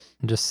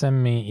Just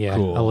send me,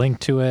 Cool. a link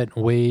to it.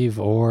 Wave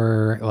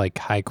or like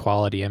high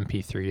quality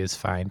MP3 is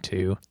fine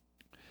too.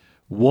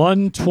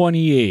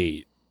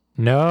 128.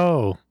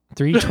 No,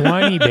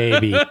 320,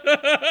 baby.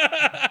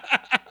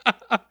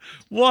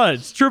 What?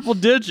 It's triple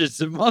digits.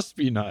 It must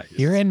be nice.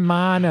 You're in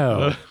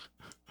mono.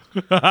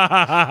 You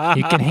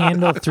can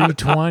handle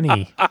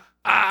 320.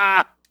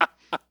 I'm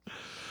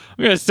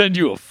going to send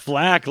you a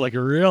flack like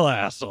a real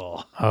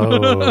asshole.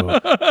 Oh.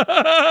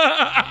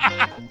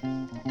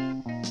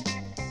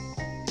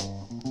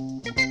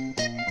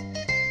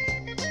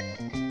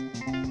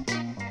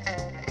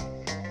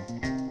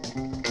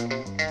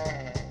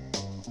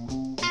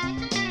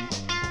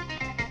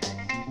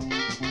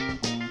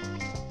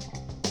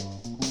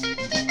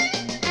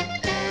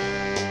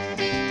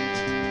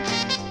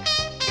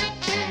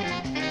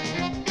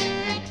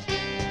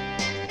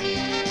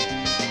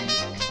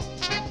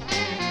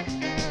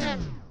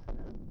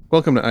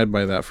 Welcome to I'd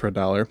Buy That for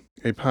 $1,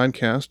 a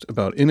podcast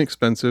about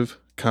inexpensive,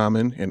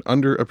 common, and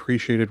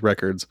underappreciated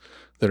records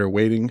that are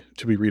waiting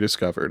to be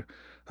rediscovered.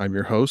 I'm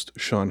your host,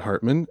 Sean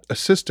Hartman,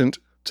 assistant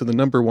to the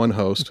number one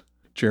host,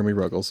 Jeremy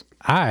Ruggles.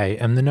 I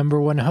am the number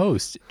one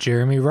host,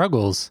 Jeremy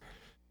Ruggles,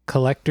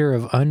 collector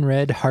of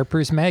unread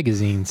Harper's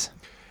magazines.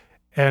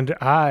 And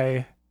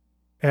I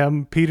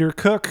am Peter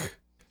Cook,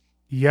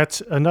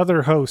 yet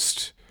another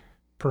host,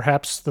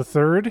 perhaps the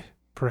third,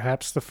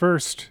 perhaps the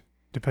first,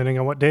 depending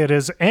on what day it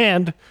is.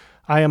 And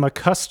I am a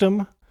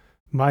custom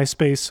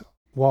MySpace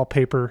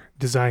wallpaper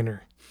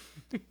designer.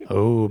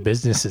 Oh,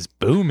 business is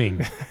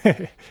booming.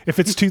 If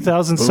it's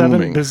 2007,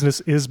 Booming. business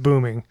is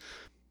booming.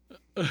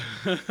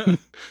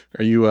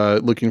 Are you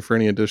looking for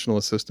any additional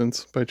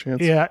assistance by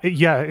chance? Yeah.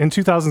 In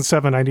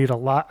 2007, I need a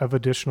lot of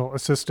additional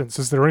assistance.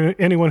 Is there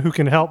anyone who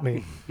can help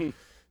me?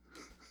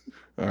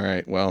 All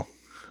right, well,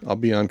 I'll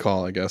be on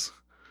call, I guess.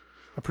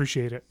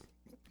 Appreciate it.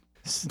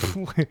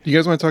 You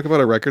guys want to talk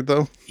about a record,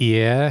 though?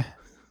 Yeah.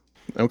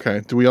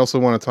 Okay. Do we also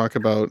want to talk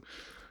about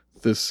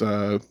this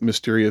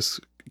mysterious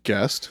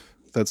guest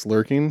that's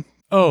lurking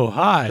Oh,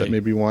 hi. that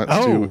maybe wants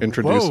Oh, to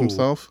introduce whoa.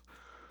 himself?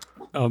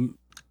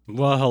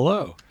 Well,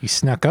 hello. You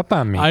snuck up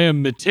on me. I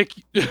am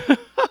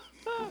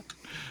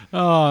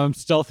Oh, I'm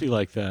stealthy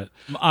like that.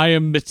 I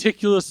am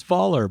meticulous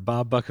faller,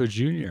 Bob Bucko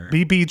Jr.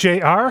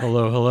 BBJR?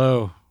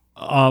 Hello.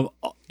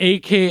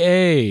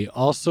 AKA,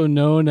 also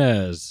known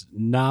as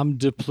Nom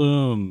de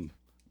Plume,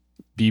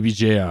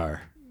 BBJR.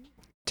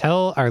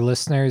 Tell our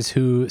listeners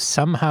who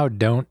somehow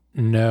don't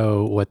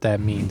know what that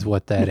means,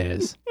 what that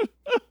is.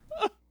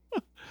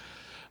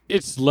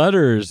 It's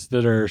letters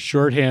that are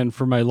shorthand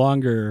for my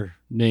longer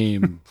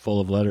name full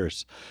of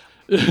letters.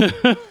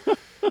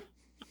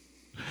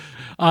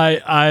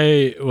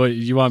 What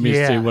you want me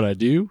to say Yeah. what I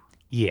do?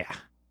 Yeah.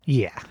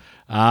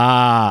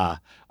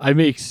 I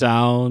make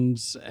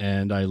sounds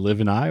and I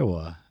live in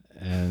Iowa.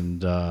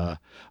 And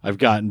I've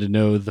gotten to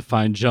know the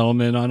fine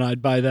gentleman on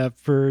I'd Buy That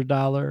for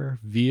 $1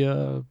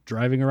 via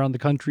driving around the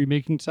country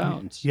making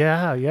sounds.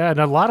 Yeah. And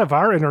a lot of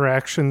our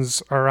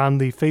interactions are on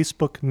the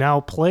Facebook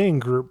Now Playing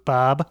group,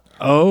 Bob.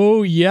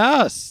 Oh,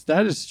 yes,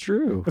 that is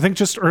true. I think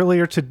just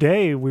earlier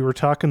today, we were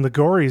talking the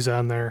Gories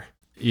on there.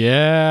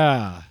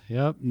 Yeah.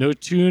 Yep. No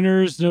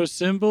tuners, no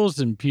cymbals.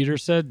 And Peter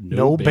said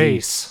No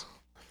bass.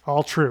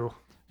 All true.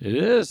 It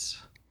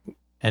is.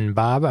 And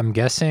Bob, I'm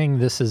guessing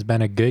this has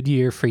been a good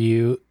year for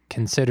you,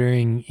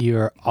 considering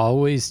you're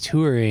always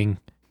touring,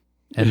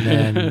 and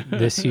then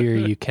this year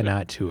you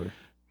cannot tour.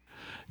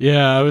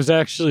 Yeah, I was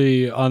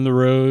actually on the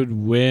road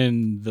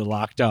when the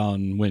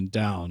lockdown went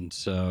down.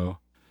 So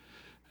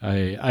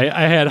I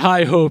had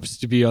high hopes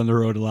to be on the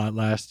road a lot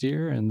last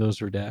year, and those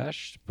were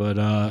dashed. But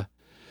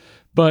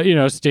you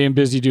know, staying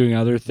busy doing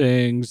other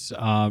things,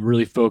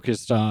 really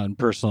focused on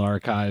Personal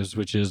Archives,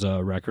 which is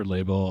a record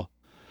label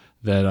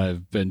that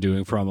I've been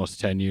doing for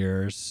almost 10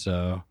 years.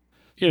 So,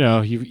 you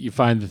know, you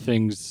find the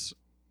things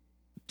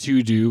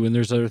to do and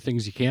there's other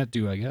things you can't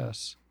do, I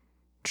guess.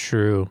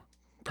 True.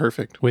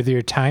 Perfect. With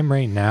your time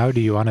right now,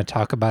 do you want to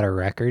talk about a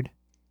record?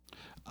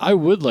 I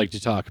would like to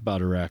talk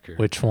about a record.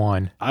 Which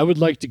one? I would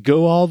like to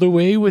go all the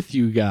way with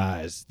you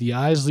guys. The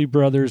Isley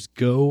Brothers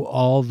Go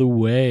All the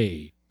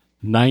Way.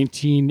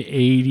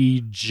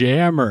 1980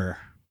 Jammer.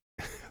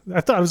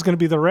 I thought it was going to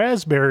be the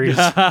Raspberries.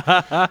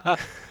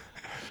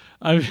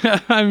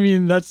 I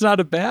mean, that's not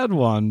a bad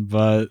one,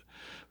 but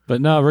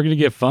no, we're going to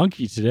get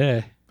funky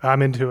today.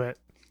 I'm into it.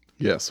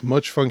 Yes,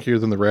 much funkier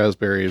than the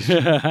Raspberries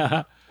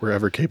were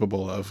ever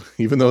capable of.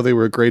 Even though they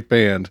were a great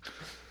band,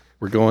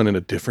 we're going in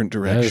a different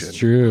direction. That's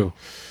true.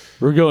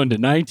 We're going to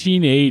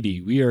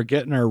 1980. We are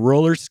getting our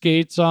roller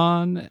skates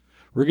on.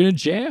 We're going to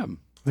jam.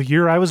 The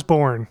year I was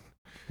born.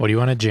 What do you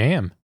want to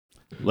jam?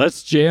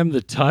 Let's jam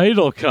the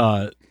title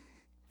cut.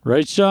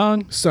 Right,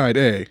 Sean? Side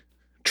A,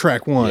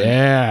 track 1,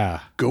 Yeah.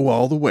 Go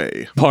All the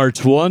Way.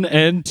 Parts 1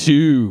 and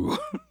 2.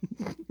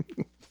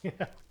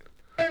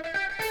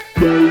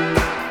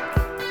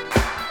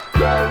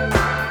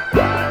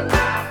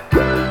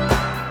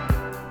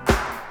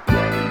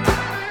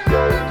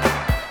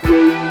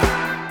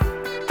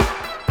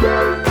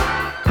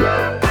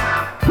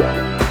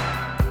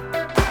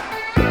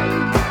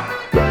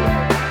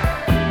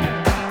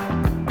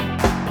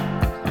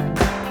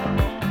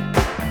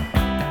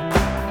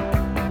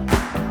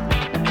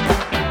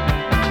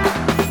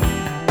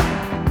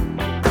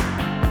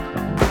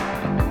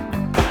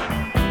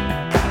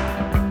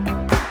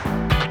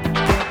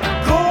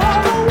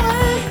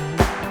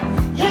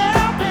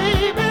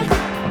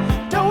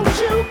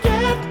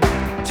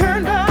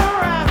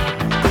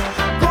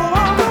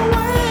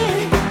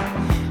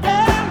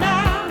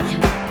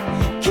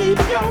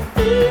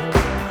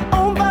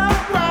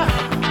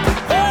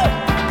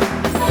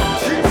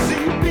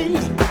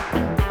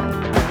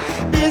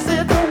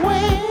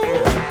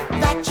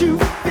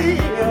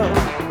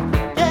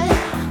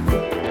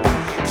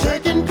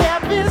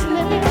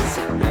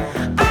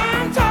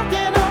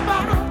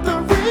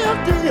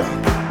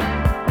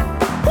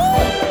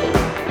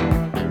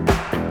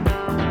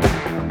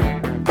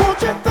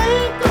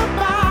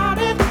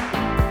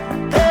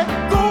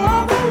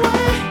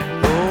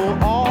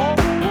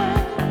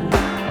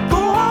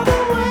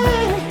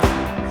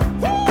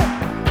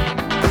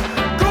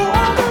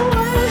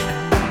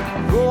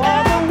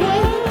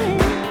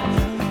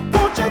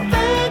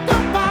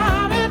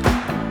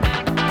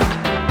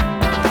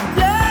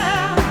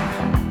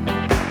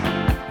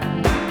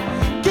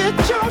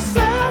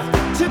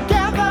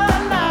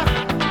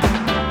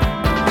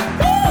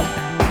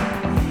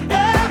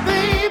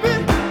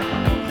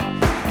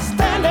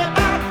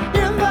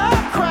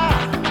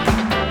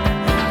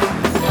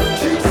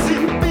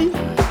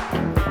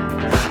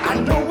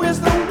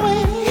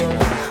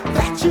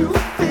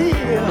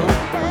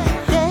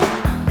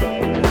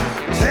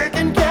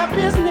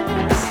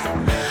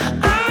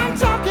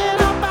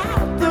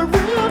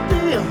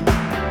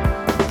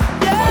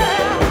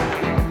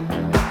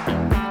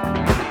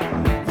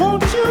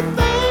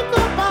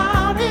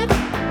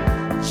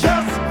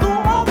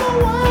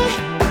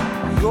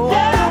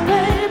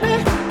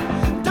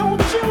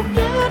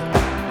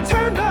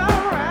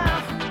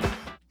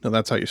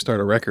 that's how you start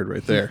a record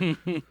right there.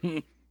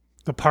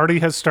 The party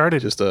has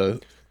started. Just a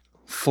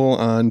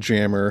full-on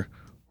jammer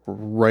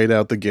right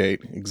out the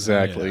gate.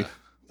 Exactly. Yeah.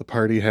 The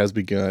party has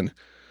begun.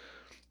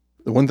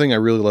 The one thing I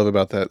really love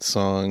about that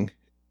song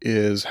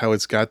is how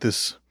it's got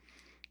this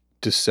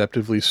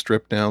deceptively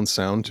stripped down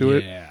sound to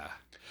it. Yeah.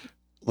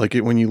 Like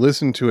when you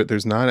listen to it,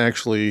 there's not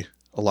actually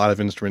a lot of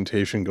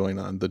instrumentation going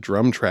on. The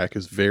drum track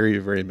is very,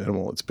 very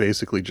minimal. It's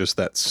basically just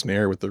that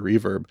snare with the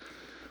reverb.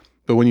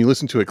 But when you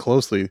listen to it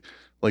closely,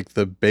 like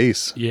the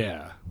bass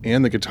Yeah.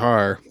 and the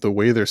guitar, the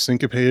way they're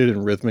syncopated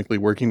and rhythmically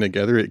working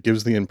together, it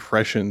gives the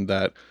impression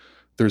that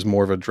there's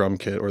more of a drum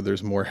kit or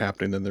there's more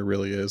happening than there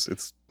really is.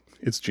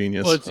 It's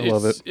genius. Well, I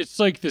love it. It's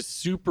like this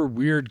super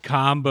weird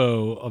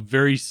combo of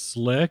very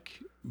slick,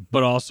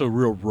 but also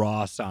real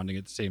raw sounding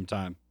at the same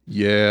time.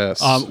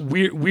 Yes.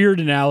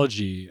 Weird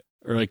analogy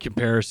or like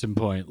comparison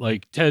point,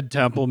 like Ted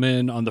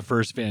Templeman on the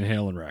first Van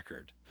Halen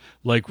record.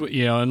 Like,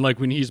 you know, and like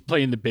when he's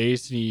playing the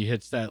bass and he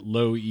hits that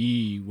low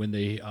E when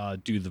they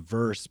do the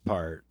verse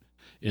part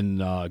in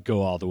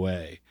Go All the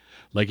Way.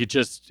 Like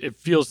it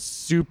feels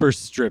super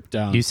stripped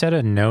down. You said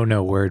a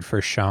no word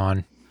for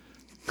Sean.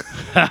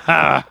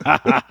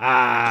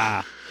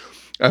 I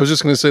was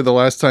just going to say the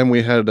last time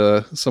we had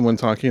someone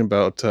talking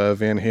about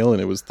Van Halen,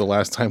 it was the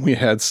last time we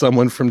had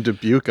someone from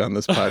Dubuque on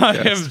this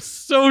podcast. I am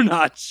so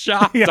not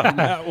shocked on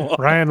that one.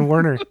 Ryan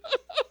Werner.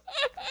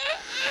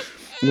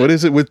 What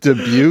is it with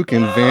Dubuque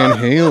and Van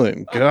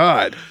Halen?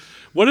 God.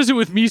 What is it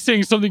with me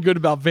saying something good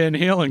about Van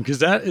Halen? Because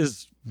that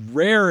is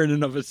rare in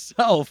and of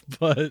itself,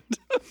 but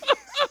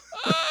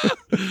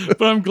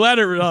but I'm glad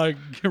it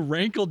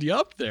rankled you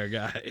up there,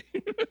 guy.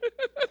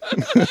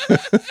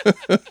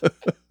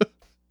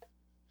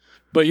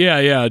 But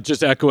yeah,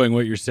 just echoing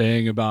what you're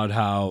saying about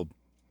how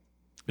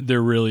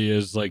there really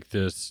is like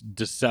this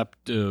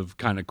deceptive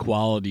kind of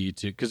quality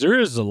to, because there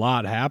is a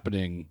lot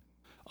happening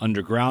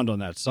underground on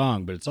that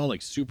song, but it's all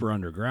like super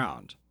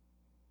underground.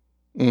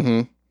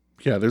 Mm-hmm.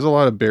 Yeah, there's a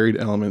lot of buried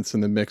elements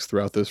in the mix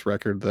throughout this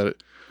record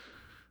that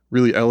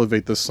really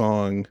elevate the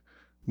song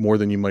more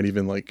than you might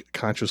even like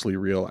consciously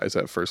realize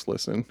at first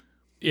listen.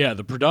 Yeah,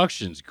 the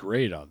production's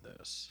great on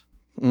this.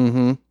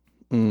 Mm-hmm.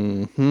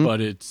 Mm-hmm.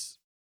 But it's,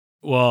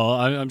 well,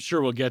 I'm sure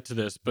we'll get to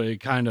this, but it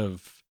kind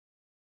of,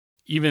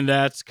 even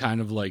that's kind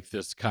of like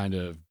this kind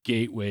of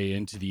gateway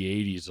into the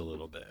 80s a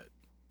little bit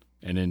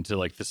and into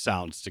like the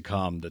sounds to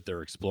come that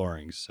they're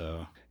exploring.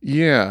 So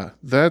Yeah,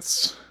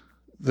 that's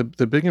the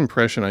big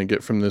impression I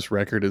get from this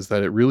record is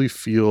that it really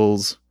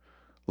feels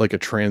like a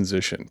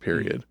transition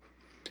period.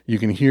 You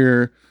can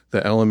hear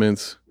the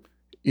elements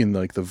in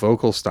like the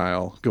vocal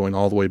style going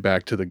all the way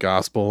back to the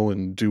gospel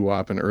and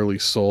doo-wop and early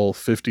soul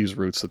 50s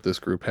roots that this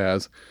group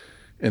has.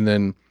 And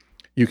then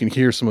you can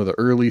hear some of the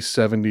early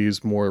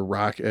 70s more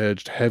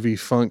rock-edged heavy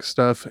funk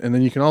stuff. And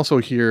then you can also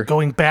hear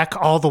Going back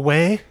all the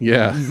way.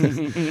 yeah.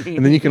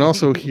 And then you can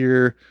also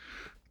hear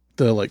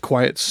the like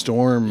Quiet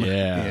Storm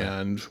Yeah.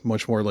 and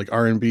much more like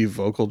R&B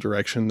vocal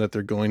direction that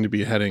they're going to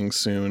be heading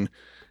soon.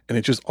 And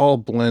it just all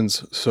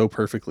blends so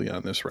perfectly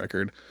on this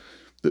record.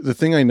 The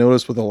thing I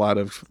noticed with a lot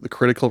of the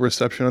critical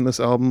reception on this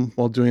album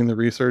while doing the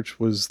research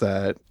was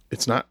that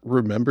it's not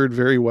remembered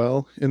very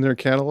well in their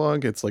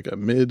catalog. It's like a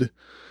mid,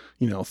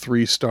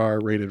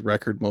 3-star rated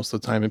record most of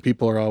the time. And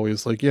people are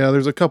always like, yeah,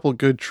 there's a couple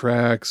good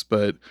tracks,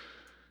 but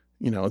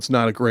it's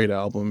not a great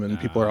album. And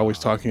people are always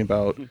talking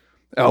about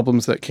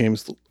albums that came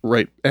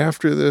right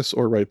after this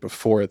or right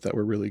before it that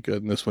were really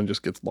good. And this one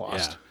just gets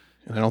lost.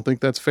 Yeah. And I don't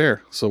think that's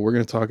fair. So we're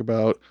going to talk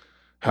about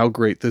how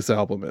great this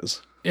album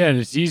is. yeah, and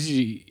it's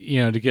easy,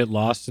 to get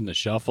lost in the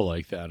shuffle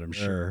like that, I'm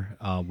sure,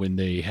 when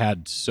they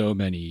had so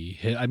many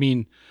hits. I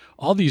mean,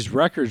 all these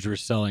records were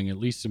selling at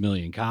least 1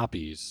 million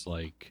copies,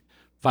 like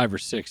 5 or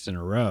 6 in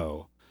a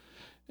row.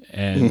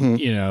 And,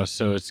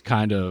 so it's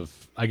kind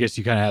of, I guess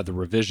you kind of have the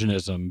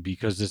revisionism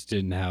because this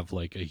didn't have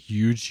like a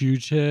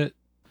huge hit.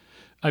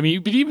 I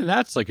mean, but even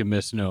that's like a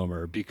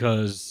misnomer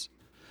because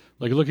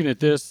like looking at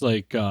this,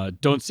 like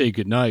Don't Say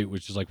Goodnight,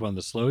 which is like one of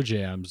the slow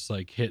jams,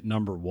 like hit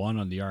number 1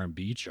 on the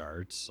R&B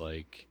charts.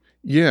 Like,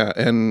 yeah.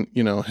 And,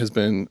 has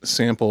been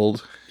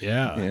sampled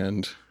yeah.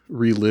 and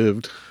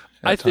relived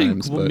I at think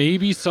times. But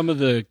maybe some of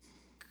the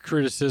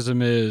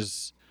criticism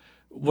is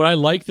what I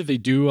like that they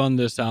do on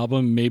this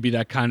album. Maybe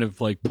that kind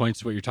of like points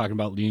to what you're talking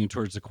about, leaning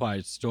towards the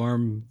Quiet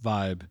Storm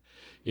vibe,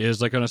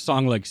 is like on a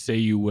song like Say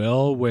You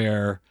Will,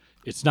 where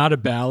it's not a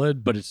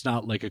ballad, but it's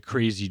not like a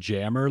crazy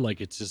jammer.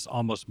 Like it's just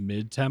almost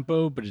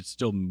mid-tempo, but it's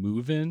still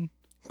moving.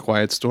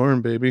 Quiet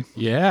Storm, baby.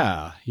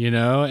 Yeah,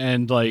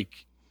 and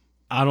like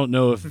I don't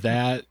know if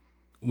that,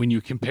 when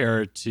you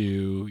compare it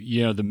to,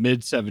 the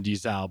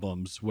mid-70s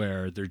albums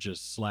where they're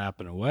just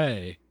slapping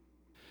away,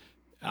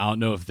 I don't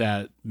know if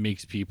that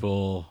makes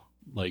people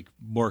like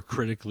more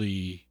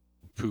critically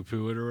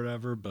poo-poo it or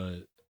whatever,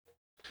 but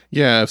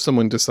Yeah, if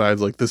someone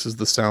decides like this is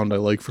the sound I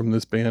like from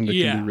this band,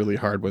 it can be really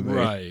hard when they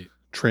right.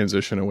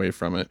 transition away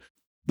from it.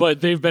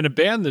 But they've been a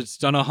band that's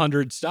done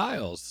 100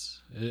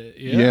 styles.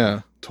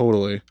 Yeah,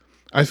 totally.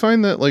 I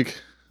find that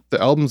like the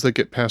albums that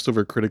get passed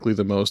over critically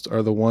the most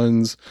are the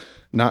ones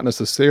not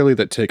necessarily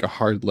that take a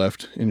hard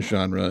left in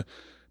genre,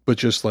 but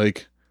just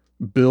like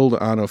build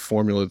on a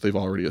formula that they've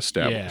already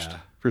established. Yeah.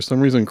 For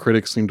some reason,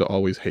 critics seem to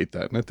always hate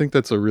that. And I think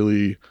that's a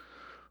really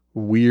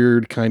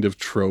weird kind of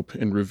trope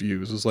in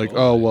reviews. It's like,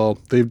 oh, well,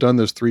 they've done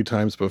this 3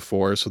 times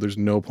before, so there's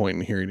no point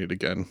in hearing it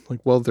again. Like,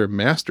 well, they're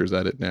masters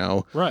at it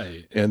now.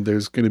 Right. And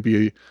there's going to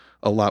be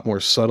a lot more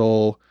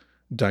subtle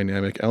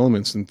dynamic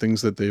elements and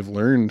things that they've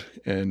learned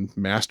and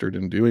mastered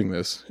in doing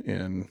this.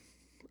 And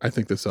I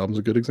think this album's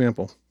a good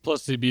example.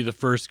 Plus, they'd be the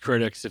first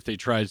critics if they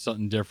tried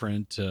something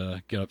different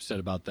to get upset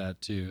about that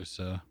too.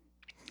 So,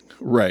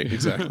 right,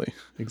 exactly,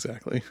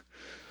 exactly.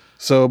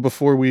 So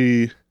before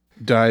we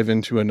dive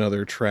into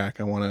another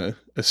track, I want to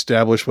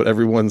establish what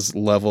everyone's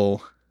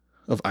level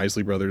of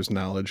Isley Brothers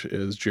knowledge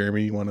is.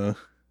 Jeremy, you want to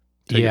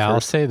take it I'll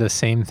first? say the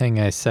same thing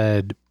I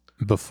said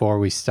before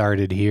we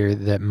started here,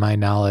 that my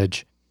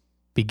knowledge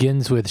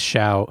begins with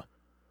Shout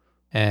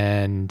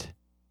and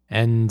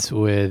ends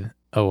with,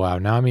 oh wow,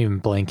 now I'm even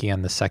blanking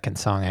on the second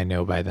song I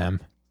know by them.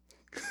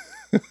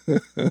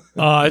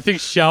 I think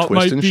Shout Twist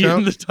might and be Shout?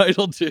 in the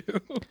title too.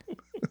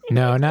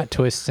 No, not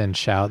Twist and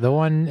Shout. The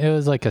one, it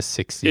was like a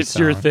 60s It's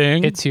song. Your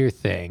Thing? It's Your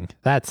Thing.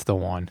 That's the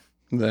one.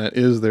 That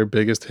is their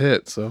biggest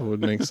hit, so it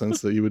would make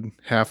sense that you would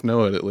half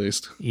know it at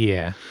least.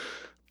 Yeah.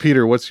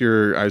 Peter, what's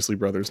your Isley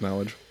Brothers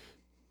knowledge?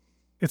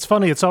 It's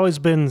funny, it's always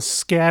been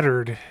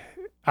scattered.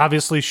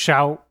 Obviously,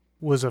 Shout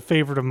was a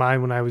favorite of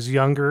mine when I was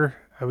younger.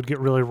 I would get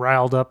really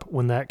riled up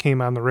when that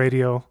came on the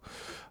radio.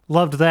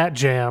 Loved that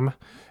jam.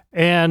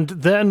 And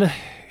then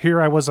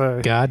here I was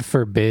God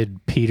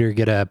forbid Peter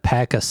get a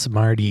pack of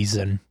Smarties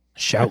and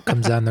Shout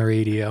comes on the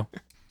radio.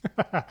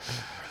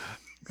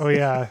 oh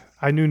yeah,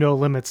 I knew No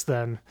Limits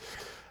then.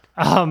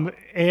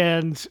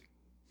 And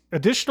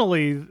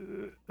additionally,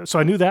 so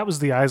I knew that was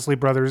the Isley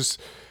Brothers,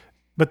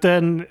 but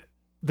then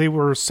they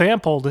were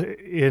sampled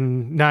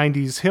in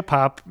 90s hip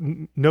hop,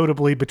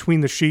 notably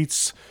Between the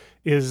Sheets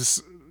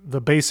is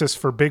the basis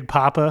for Big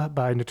Papa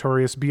by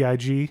Notorious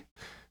B.I.G.,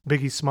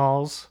 Biggie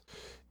Smalls.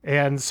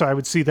 And so I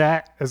would see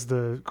that as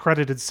the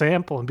credited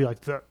sample and be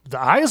like, the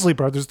Isley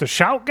Brothers, the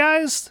Shout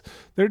guys,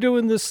 they're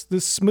doing this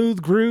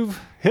smooth groove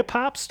hip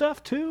hop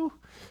stuff too.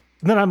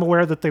 And then I'm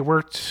aware that they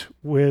worked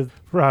with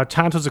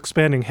Tonto's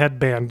Expanding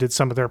Headband, did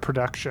some of their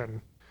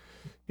production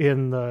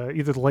in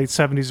either the late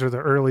 70s or the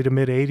early to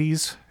mid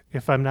 80s,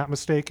 if I'm not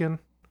mistaken.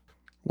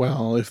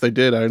 Well, if they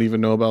did, I didn't even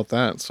know about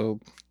that.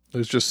 So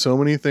there's just so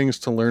many things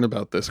to learn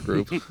about this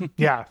group.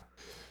 Yeah.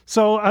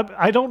 So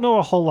I don't know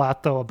a whole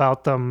lot, though,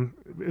 about them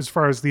as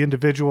far as the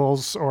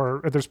individuals,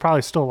 or there's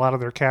probably still a lot of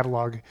their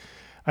catalog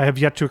I have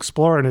yet to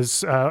explore. And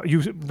as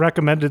you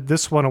recommended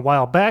this one a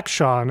while back,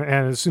 Sean,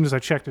 and as soon as I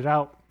checked it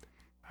out,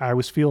 I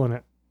was feeling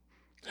it.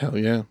 Hell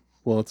yeah.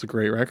 Well, it's a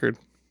great record.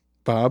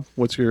 Bob,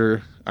 what's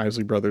your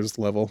Isley Brothers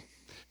level?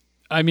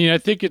 I mean, I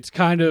think it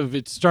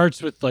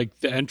starts with like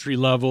the entry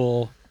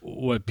level,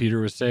 what Peter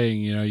was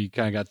saying, you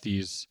kind of got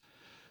these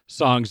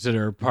songs that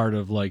are part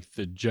of like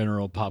the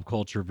general pop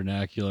culture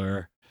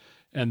vernacular,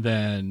 and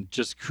then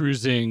just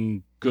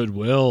cruising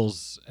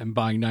Goodwills and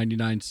buying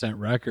 99-cent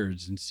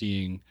records and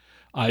seeing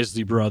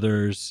Isley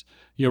Brothers,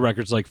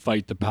 records like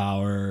Fight the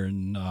Power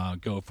and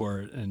Go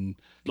For It, and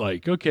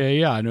like, okay,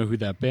 yeah, I know who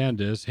that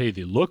band is. Hey,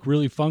 they look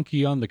really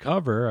funky on the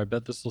cover. I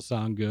bet this will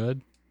sound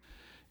good.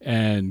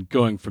 And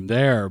going from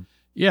there,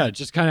 yeah,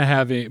 just kind of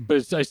having,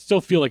 but I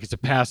still feel like it's a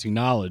passing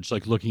knowledge,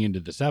 like looking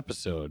into this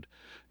episode.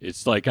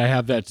 It's like I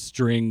have that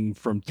string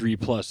from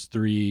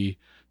 3+3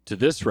 to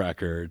this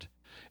record,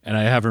 and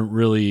I haven't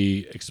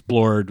really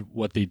explored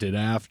what they did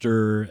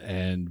after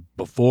and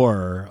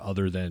before,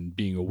 other than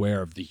being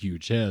aware of the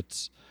huge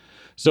hits.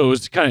 So it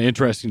was kind of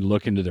interesting to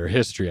look into their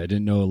history. I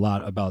didn't know a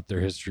lot about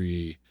their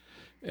history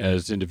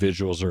as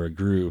individuals or a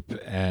group,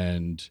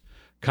 and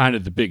kind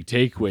of the big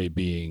takeaway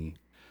being,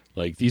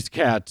 like, these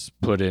cats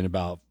put in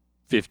about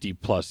 50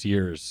 plus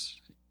years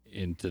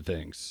into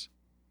things.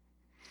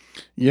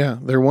 Yeah,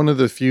 they're one of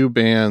the few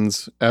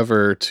bands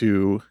ever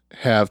to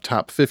have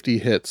top 50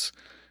 hits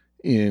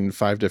in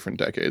 5 different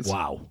decades.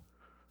 Wow.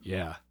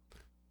 Yeah.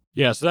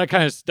 Yeah, so that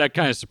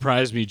kind of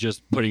surprised me,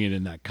 just putting it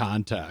in that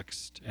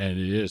context, and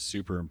it is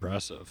super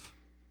impressive.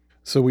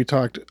 So we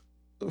talked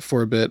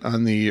for a bit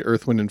on the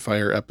Earth, Wind, and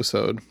Fire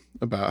episode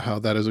about how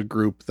that is a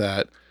group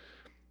that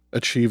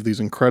achieved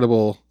these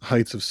incredible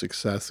heights of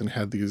success and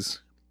had these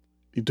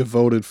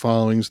devoted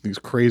followings, these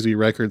crazy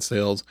record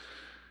sales,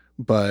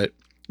 but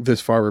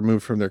this far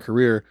removed from their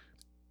career,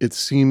 it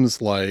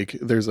seems like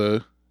there's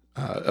a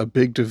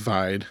big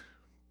divide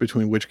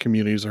between which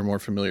communities are more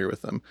familiar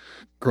with them.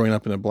 Growing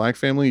up in a black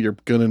family, you're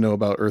going to know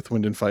about Earth,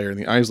 Wind, and Fire and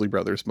the Isley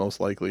Brothers, most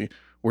likely,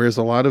 whereas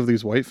a lot of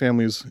these white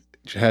families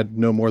had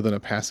no more than a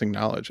passing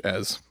knowledge,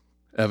 as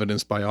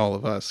evidenced by all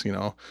of us.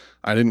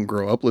 I didn't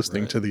grow up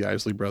listening to the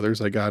Isley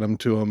Brothers. I got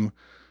to them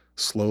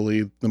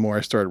slowly the more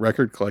I started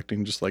record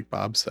collecting, just like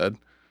Bob said.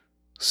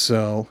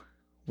 So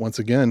once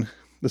again,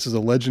 this is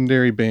a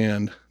legendary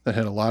band that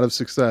had a lot of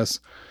success,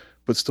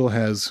 but still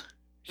has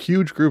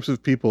huge groups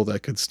of people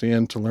that could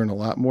stand to learn a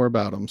lot more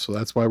about them. So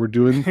that's why we're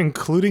doing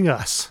Including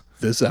us.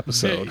 this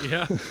episode.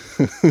 Yeah.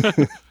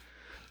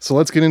 So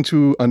let's get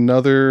into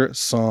another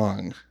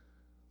song.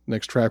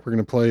 Next track we're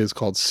going to play is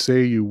called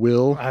Say You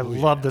Will, I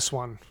love this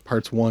one.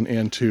 parts 1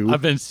 and 2. I've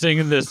been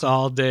singing this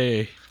all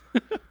day.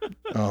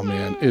 Oh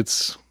man,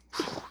 it's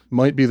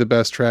might be the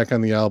best track on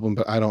the album,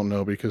 but I don't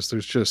know because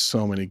there's just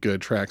so many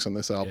good tracks on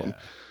this album. Yeah.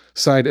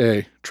 Side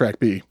A, track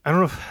B. I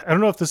don't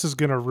know if this is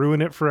going to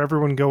ruin it for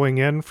everyone going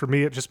in. For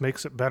me, it just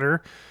makes it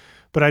better.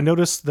 But I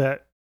noticed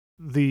that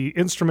the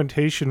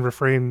instrumentation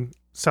refrain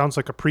sounds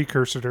like a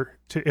precursor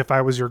to If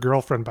I Was Your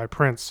Girlfriend by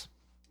Prince.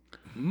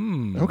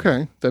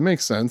 Okay, that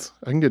makes sense.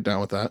 I can get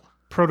down with that.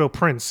 Proto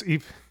Prince,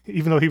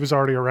 even though he was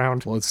already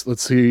around. Well,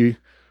 let's see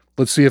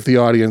if the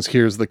audience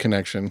hears the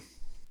connection.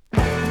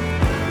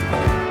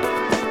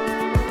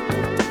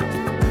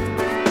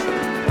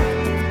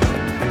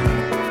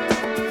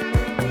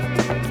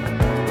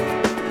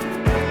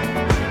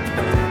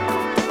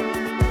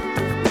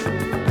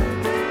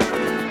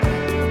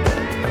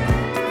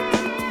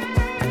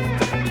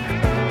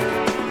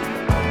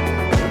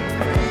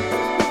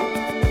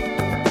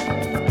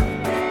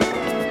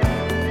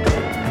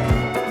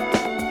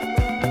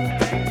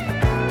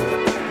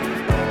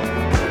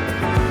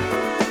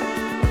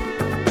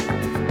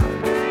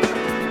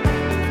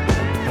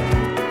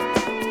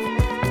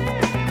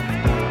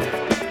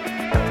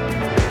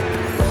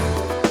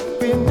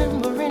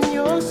 Remembering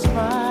your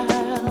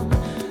smile,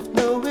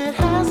 no, it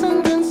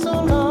hasn't been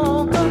so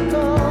long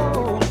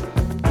ago.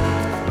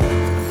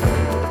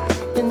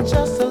 In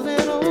just a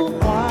little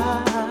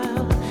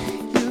while,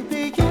 you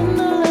begin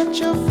to let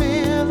your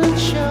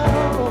feelings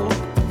show.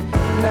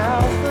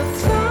 Now's the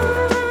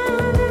time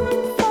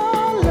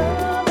for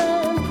love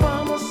and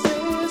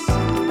promises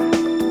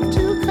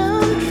to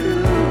come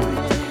true.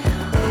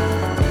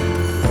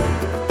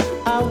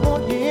 I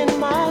want you in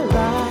my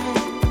life.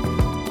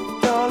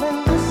 Darling,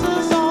 this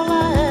is all I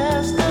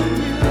ask of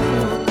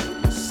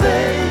you.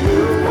 Say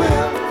you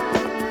will.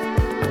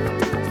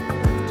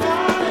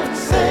 Darling,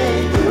 say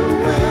you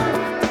will.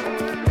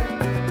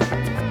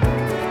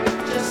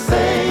 Just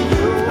say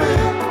you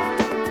will.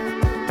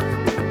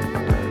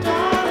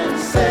 Darling,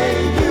 say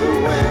you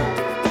will.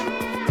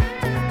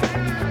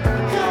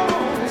 Come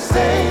on,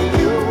 say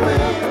you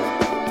will.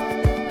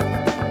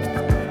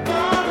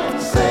 Darling,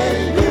 say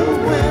you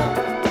will.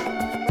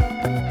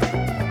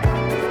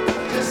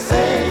 Just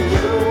say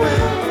you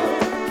will.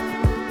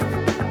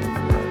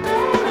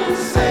 Darling,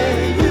 say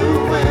you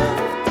will.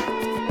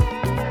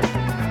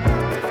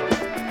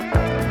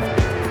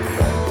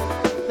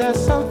 There's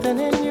something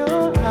in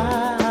your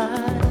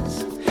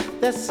eyes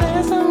that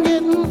says I'm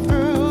getting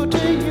through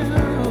to you.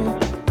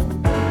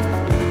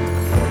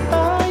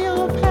 All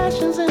your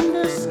passions in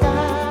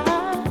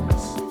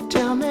disguise.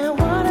 Tell me,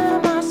 what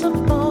am I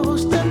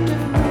supposed to do?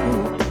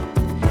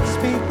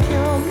 Speak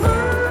your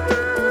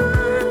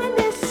mind.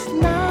 It's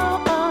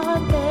now or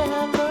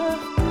never.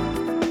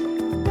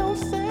 Don't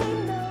say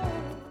no.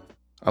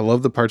 I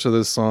love the parts of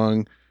this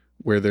song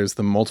where there's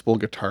the multiple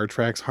guitar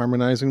tracks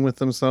harmonizing with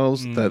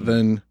themselves that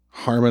then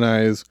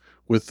harmonize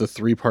with the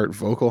 3-part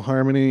vocal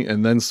harmony,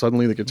 and then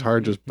suddenly the guitar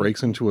just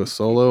breaks into a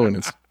solo, and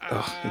it's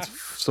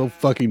so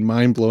fucking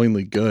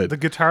mind-blowingly good. The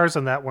guitars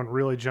on that one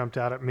really jumped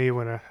out at me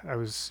when I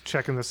was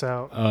checking this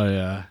out. Oh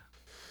yeah,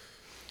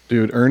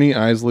 Dude, Ernie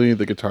Isley,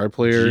 the guitar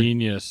player,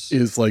 genius.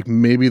 is like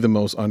maybe the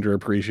most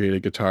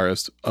underappreciated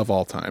guitarist of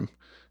all time.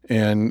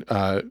 And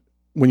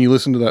when you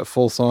listen to that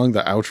full song,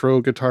 the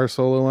outro guitar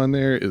solo on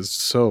there is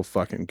so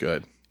fucking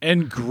good.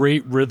 And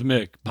great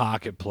rhythmic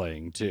pocket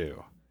playing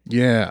too.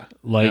 Yeah,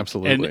 Like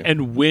absolutely.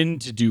 and when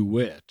to do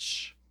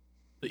which.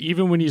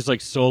 Even when he's like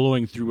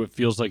soloing through what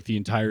feels like the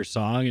entire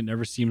song, it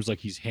never seems like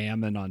he's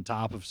hamming on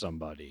top of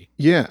somebody.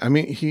 Yeah, I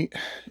mean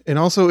and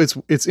also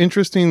it's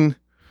interesting.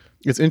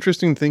 It's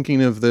interesting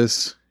thinking of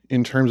this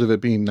in terms of it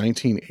being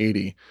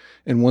 1980.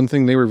 And one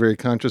thing they were very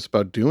conscious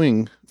about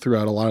doing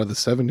throughout a lot of the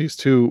 70s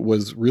too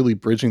was really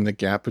bridging the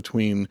gap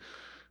between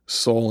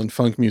soul and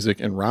funk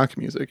music and rock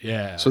music.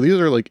 Yeah. So these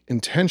are like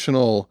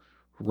intentional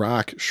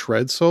rock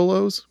shred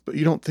solos, but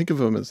you don't think of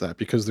them as that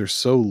because they're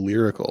so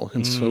lyrical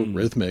and so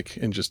rhythmic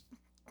and just,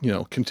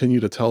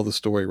 continue to tell the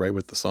story right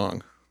with the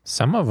song.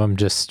 Some of them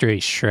just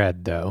straight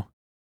shred, though.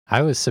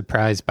 I was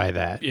surprised by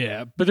that.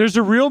 Yeah, but there's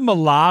a real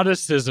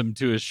melodicism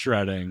to his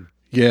shredding.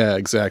 Yeah,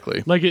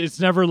 exactly. Like it's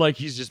never like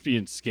he's just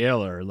being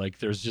scalar. Like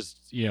there's just,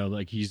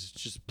 like he's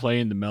just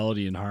playing the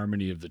melody and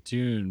harmony of the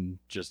tune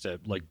just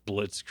at like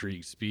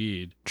blitzkrieg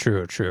speed.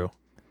 True.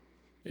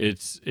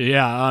 It's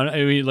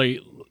I mean like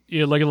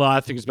like a lot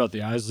of things about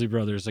the Isley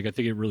Brothers, like I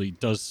think it really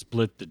does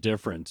split the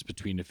difference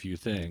between a few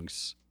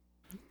things,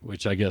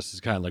 which I guess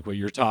is kind of like what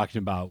you're talking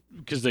about,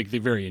 because like they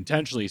very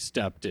intentionally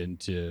stepped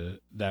into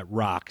that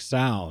rock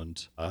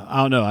sound.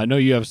 I don't know. I know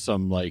you have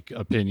some like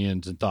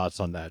opinions and thoughts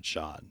on that,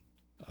 Sean,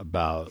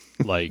 about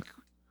like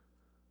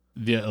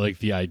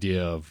the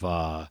idea of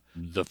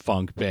the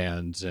funk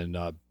bands and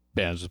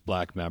bands with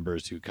black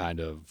members who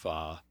kind of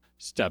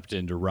stepped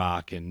into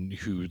rock and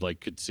who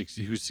like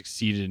who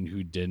succeeded and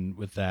who didn't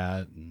with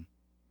that. And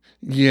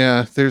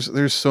Yeah,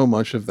 there's so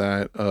much of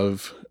that,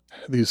 of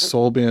these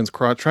soul bands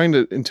trying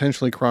to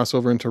intentionally cross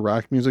over into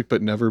rock music,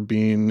 but never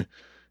being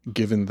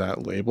given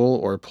that label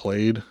or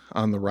played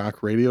on the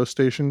rock radio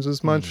stations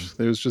as much.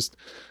 There's just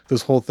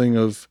this whole thing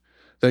of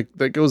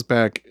that goes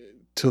back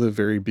to the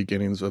very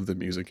beginnings of the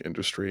music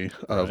industry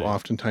of Right.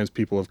 oftentimes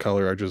people of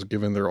color are just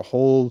given their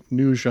whole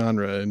new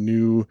genre and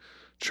new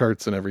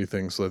charts and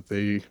everything so that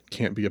they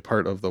can't be a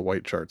part of the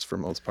white charts for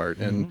most part.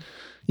 And,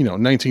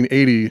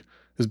 1980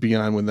 is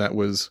beyond when that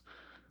was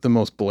the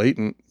most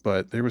blatant,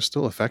 but there was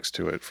still effects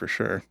to it for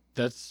sure.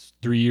 That's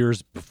 3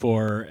 years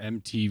before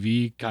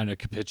MTV kind of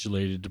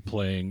capitulated to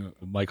playing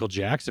Michael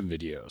Jackson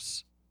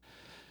videos.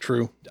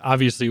 True.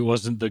 Obviously, it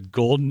wasn't the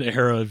golden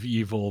era of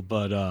evil,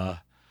 but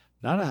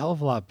not a hell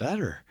of a lot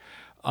better.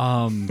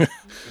 Wow.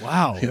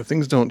 Yeah,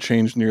 things don't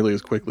change nearly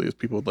as quickly as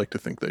people would like to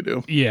think they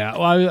do. Yeah,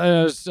 well,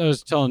 I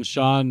was telling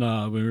Sean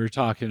when we were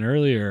talking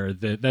earlier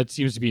that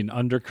seems to be an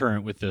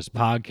undercurrent with this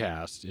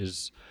podcast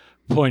is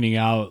pointing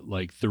out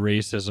like the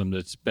racism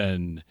that's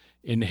been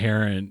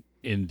inherent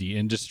in the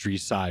industry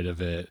side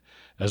of it,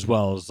 as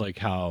well as like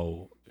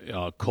how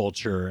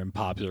culture and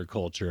popular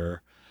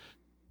culture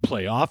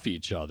play off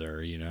each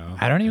other, you know?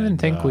 I don't even And,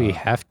 think we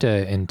have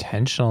to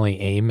intentionally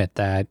aim at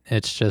that.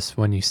 It's just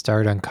when you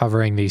start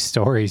uncovering these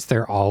stories,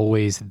 they're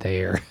always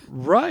there.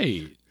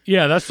 Right.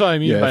 Yeah, that's what I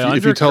mean by Yeah,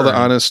 if you tell the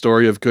undercurrent. honest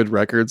story of good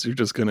records, you're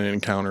just going to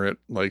encounter it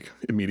like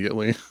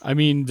immediately. I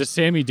mean, the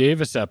Sammy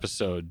Davis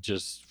episode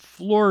just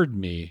floored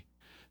me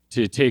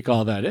to take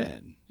all that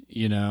in,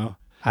 you know?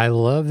 I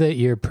love that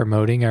you're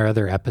promoting our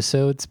other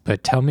episodes,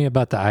 but tell me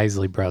about the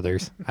Isley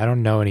Brothers. I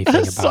don't know anything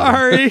about them.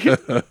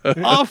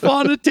 Sorry. Off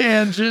on a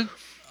tangent.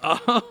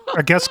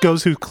 A guest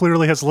goes who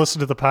clearly has listened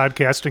to the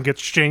podcast and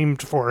gets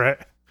shamed for it.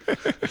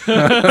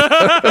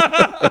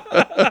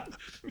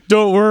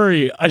 Don't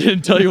worry. I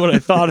didn't tell you what I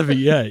thought of it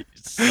yet. It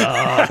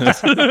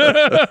sucked.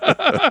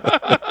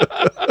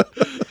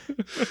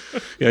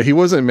 Yeah, he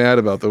wasn't mad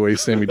about the way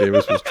Sammy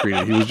Davis was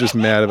treated. He was just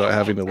mad about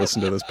having to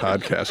listen to this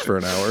podcast for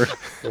an hour.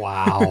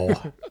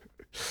 Wow.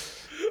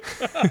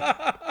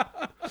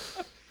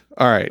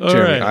 All right, All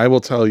Jeremy, right. I'll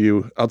tell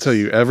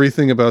you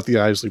everything about the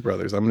Isley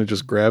Brothers. I'm going to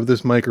just grab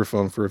this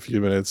microphone for a few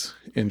minutes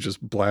and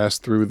just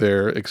blast through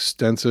their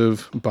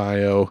extensive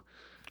bio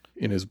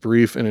in as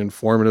brief and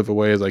informative a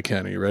way as I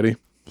can. Are you ready?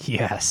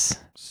 Yes.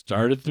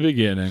 Start at the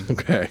beginning.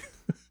 Okay.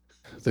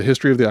 The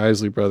history of the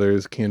Isley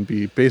Brothers can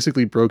be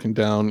basically broken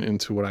down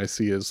into what I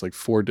see as like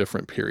 4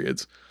 different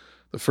periods.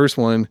 The first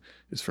one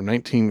is from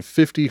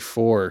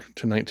 1954 to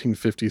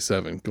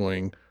 1957,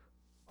 going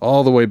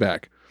all the way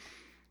back.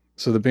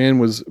 So the band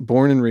was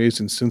born and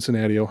raised in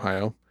Cincinnati,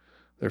 Ohio.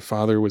 Their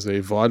father was a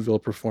vaudeville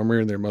performer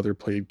and their mother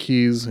played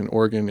keys and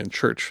organ in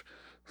church.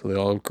 So they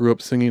all grew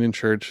up singing in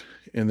church,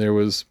 and there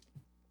was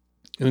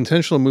an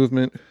intentional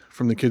movement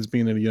from the kids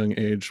being at a young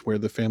age where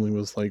the family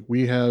was like,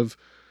 we have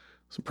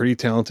some pretty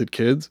talented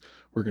kids.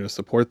 We're going to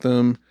support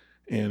them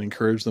and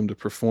encourage them to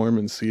perform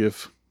and see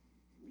if,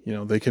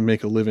 they can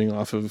make a living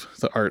off of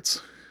the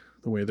arts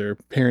the way their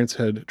parents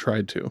had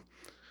tried to.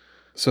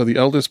 So the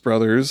eldest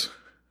brothers,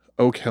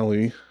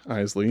 O'Kelly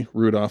Isley,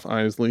 Rudolph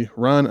Isley,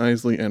 Ron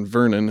Isley, and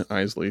Vernon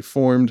Isley,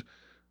 formed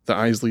the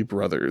Isley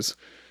Brothers.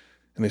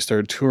 And they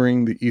started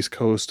touring the East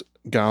Coast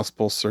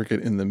gospel circuit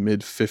in the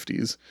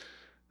mid-50s.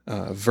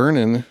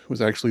 Vernon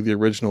was actually the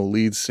original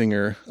lead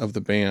singer of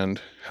the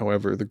band.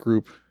 However, the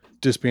group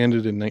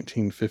disbanded in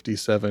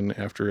 1957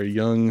 after a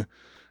young,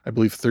 I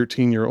believe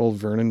 13-year-old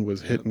Vernon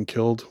was hit and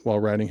killed while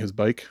riding his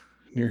bike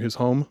near his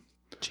home.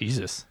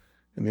 Jesus.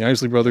 And the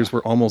Isley Brothers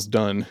were almost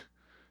done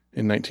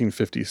in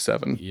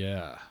 1957,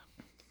 Yeah.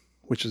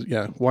 which is,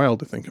 wild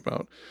to think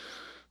about.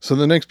 So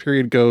the next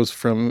period goes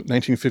from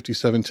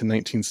 1957 to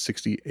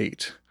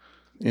 1968.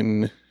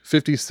 In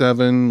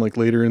 57, like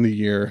later in the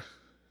year,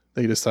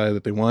 they decided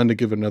that they wanted to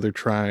give another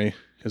try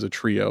as a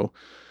trio,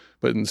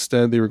 but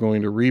instead they were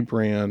going to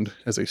rebrand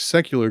as a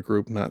secular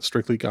group, not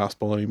strictly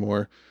gospel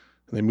anymore.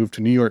 And they moved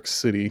to New York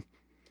City.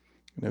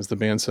 And as the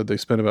band said, they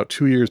spent about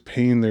 2 years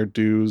paying their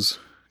dues,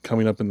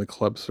 coming up in the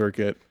club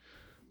circuit,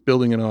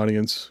 building an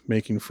audience,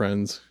 making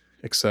friends,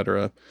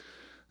 etc. And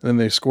then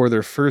they scored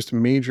their first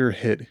major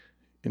hit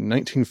in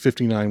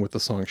 1959 with the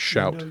song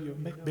Shout. You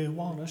make me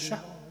wanna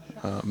shout.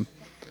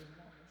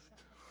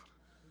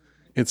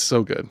 It's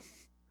so good.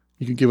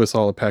 You could give us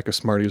all a pack of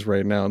Smarties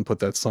right now and put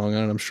that song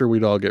on. I'm sure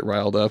we'd all get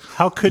riled up.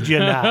 How could you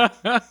not?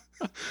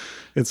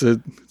 It's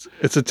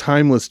a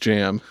timeless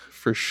jam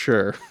for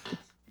sure.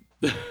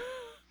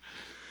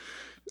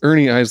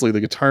 Ernie Isley, the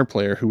guitar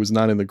player, who was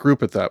not in the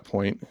group at that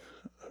point,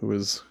 who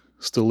was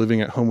still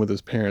living at home with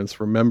his parents,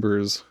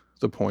 remembers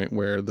the point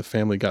where the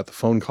family got the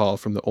phone call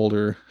from the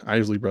older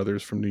Isley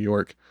Brothers from New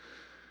York,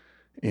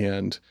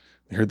 and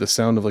they heard the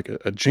sound of like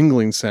a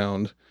jingling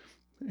sound,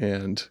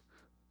 and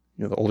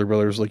the older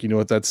brother was like, you know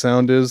what that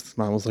sound is?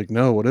 The mom was like,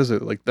 no, what is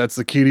it? Like, that's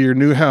the key to your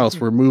new house.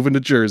 We're moving to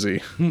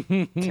Jersey.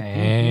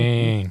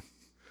 Dang.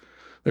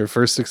 Their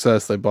first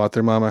success, they bought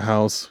their mom a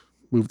house,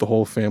 moved the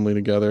whole family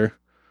together.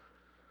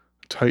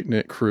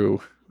 Tight-knit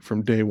crew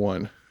from day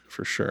one,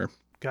 for sure.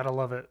 Gotta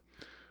love it.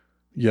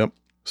 Yep.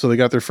 So they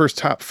got their first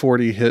top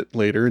 40 hit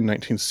later in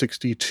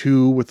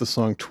 1962 with the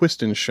song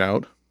Twist and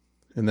Shout.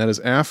 And that is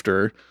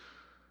after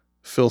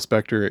Phil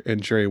Spector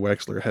and Jerry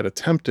Wexler had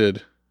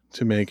attempted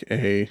to make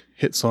a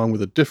hit song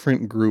with a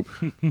different group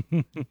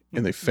and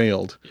they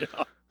failed.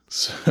 Yeah.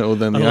 So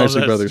then the I love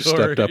Isley that Brothers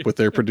story. stepped up with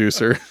their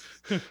producer,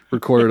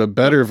 recorded a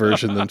better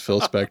version than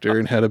Phil Spector,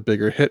 and had a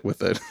bigger hit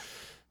with it.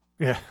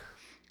 Yeah.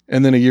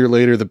 And then a year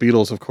later, the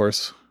Beatles, of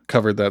course,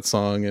 covered that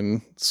song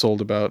and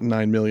sold about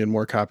 9 million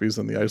more copies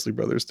than the Isley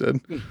Brothers did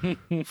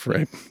for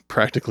a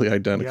practically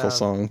identical Yeah.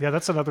 song. Yeah,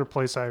 that's another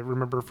place I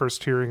remember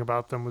first hearing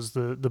about them was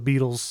the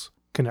Beatles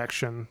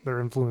connection, their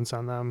influence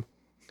on them.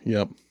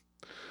 Yep.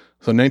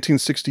 So in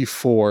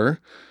 1964,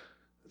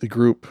 the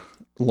group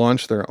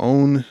launched their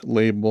own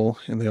label,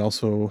 and they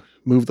also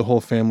moved the whole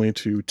family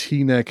to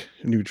Teaneck,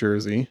 New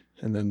Jersey,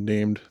 and then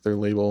named their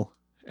label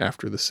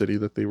after the city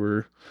that they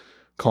were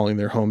calling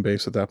their home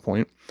base at that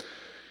point.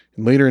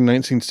 And later in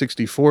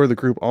 1964, the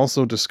group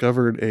also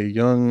discovered a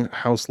young,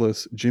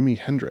 houseless Jimi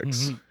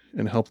Hendrix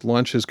and helped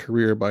launch his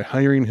career by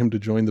hiring him to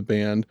join the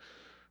band,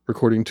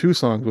 recording 2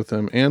 songs with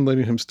him, and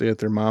letting him stay at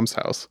their mom's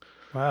house.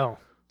 Wow.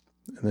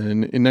 And then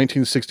in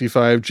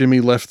 1965,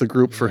 Jimmy left the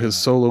group for his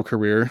solo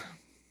career.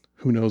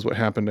 Who knows what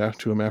happened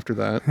to him after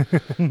that.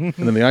 And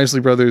then the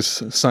Isley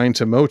Brothers signed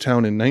to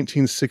Motown in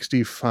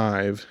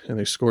 1965, and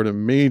they scored a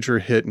major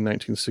hit in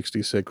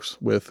 1966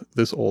 with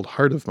This Old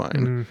Heart of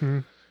Mine, Hmm.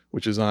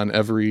 which is on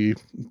every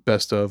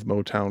best of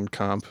Motown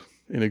comp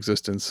in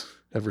existence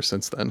ever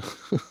since then.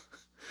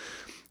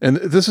 And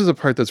this is a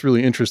part that's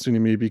really interesting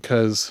to me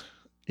because,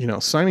 you know,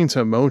 signing to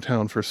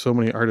Motown for so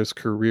many artists'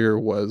 career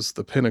was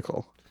the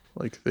pinnacle.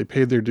 Like, they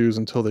paid their dues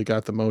until they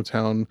got the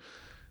Motown,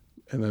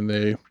 and then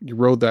they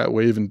rode that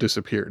wave and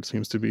disappeared.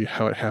 Seems to be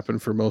how it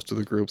happened for most of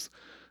the groups,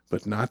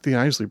 but not the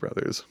Isley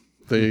Brothers.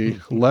 They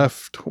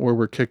left or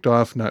were kicked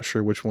off, not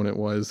sure which one it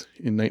was,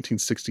 in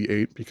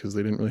 1968 because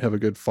they didn't really have a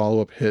good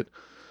follow-up hit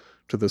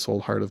to This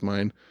Old Heart of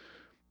Mine.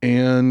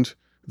 And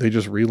they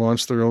just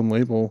relaunched their own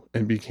label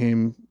and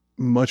became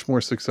much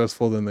more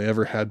successful than they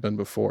ever had been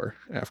before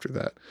after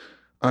that.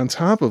 On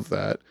top of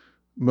that,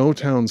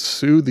 Motown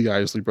sued the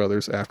Isley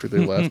Brothers after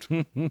they left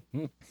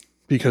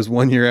because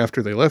 1 year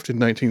after they left in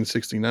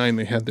 1969,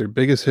 they had their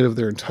biggest hit of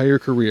their entire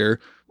career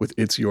with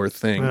It's Your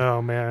Thing.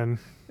 Oh, man.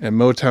 And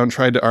Motown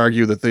tried to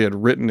argue that they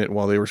had written it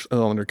while they were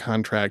still under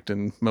contract,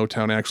 and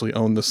Motown actually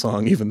owned the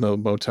song, even though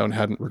Motown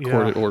hadn't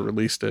recorded or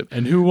released it.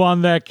 And who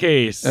won that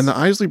case? And the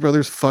Isley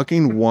Brothers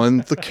fucking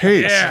won the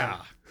case.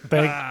 yeah.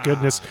 Thank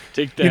goodness.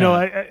 Take that. You know,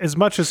 as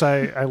much as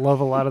I love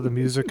a lot of the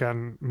music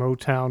on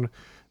Motown,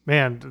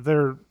 man,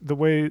 the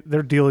way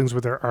their dealings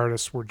with their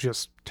artists were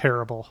just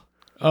terrible.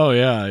 Oh,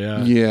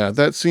 yeah. Yeah,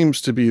 that seems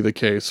to be the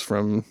case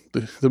from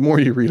the more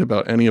you read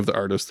about any of the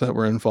artists that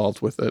were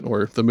involved with it,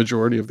 or the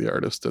majority of the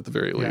artists at the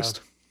very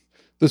least.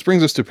 This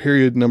brings us to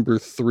period number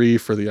 3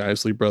 for the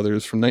Isley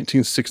Brothers from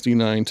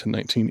 1969 to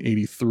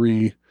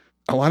 1983.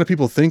 A lot of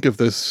people think of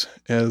this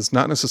as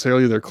not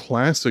necessarily their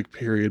classic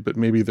period, but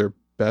maybe their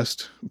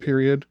best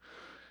period.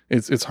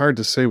 It's hard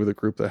to say with a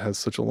group that has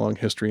such a long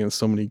history and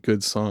so many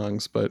good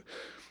songs, but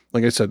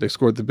like I said, they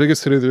scored the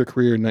biggest hit of their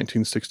career in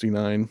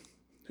 1969,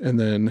 and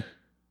then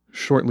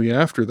shortly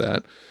after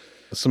that,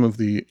 some of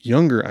the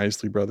younger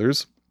Isley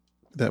Brothers,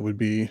 that would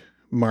be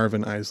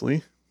Marvin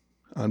Isley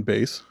on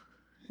bass,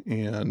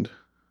 and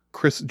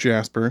Chris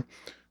Jasper,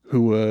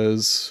 who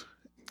was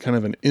kind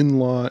of an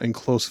in-law and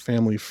close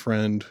family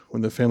friend.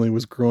 When the family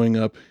was growing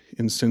up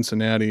in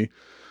Cincinnati,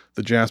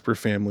 the Jasper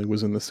family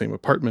was in the same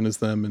apartment as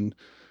them, and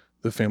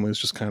the family was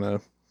just kind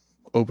of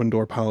open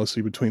door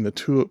policy between the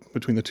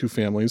two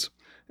families.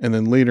 And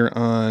then later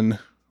on,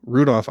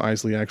 Rudolph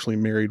Isley actually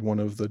married one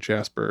of the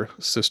Jasper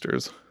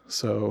sisters.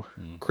 So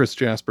Chris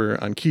Jasper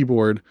on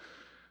keyboard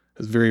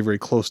has very, very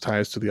close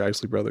ties to the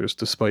Isley Brothers,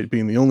 despite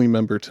being the only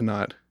member to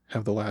not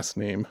have the last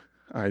name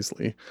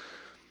Isley.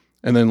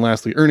 And then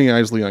lastly, Ernie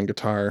Isley on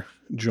guitar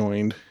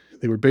joined.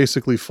 They were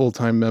basically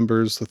full-time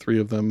members, the 3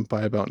 of them,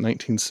 by about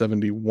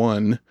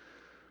 1971.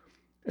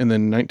 And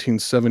then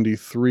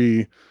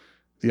 1973,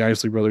 the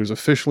Isley Brothers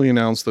officially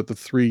announced that the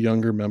 3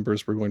 younger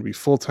members were going to be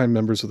full-time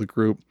members of the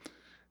group,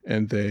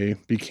 and they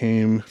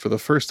became, for the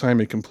first time,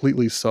 a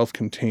completely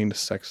self-contained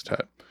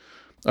sextet.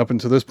 Up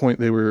until this point,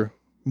 they were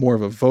more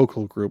of a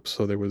vocal group,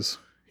 so there was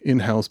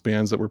in-house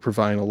bands that were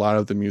providing a lot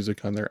of the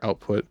music on their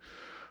output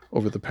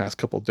over the past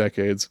couple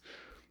decades.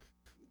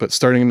 But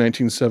starting in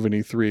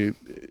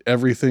 1973,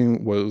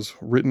 everything was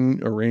written,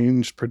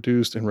 arranged,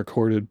 produced, and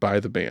recorded by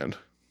the band.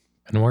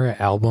 And we're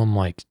at album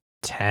like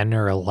 10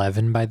 or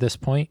 11 by this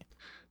point.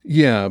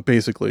 Yeah,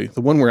 basically.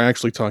 The one we're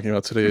actually talking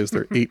about today is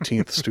their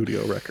 18th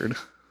studio record.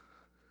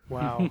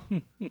 Wow.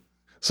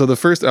 So the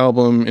first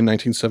album in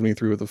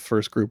 1973 with the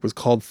first group was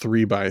called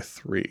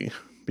 3x3,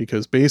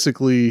 because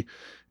basically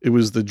it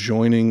was the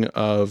joining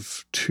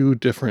of 2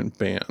 different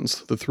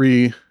bands. The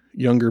 3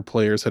 younger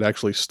players had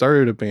actually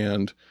started a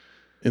band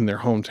in their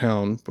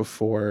hometown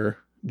before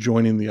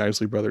joining the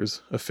Isley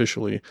Brothers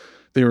officially.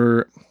 They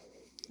were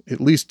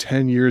at least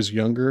 10 years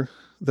younger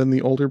than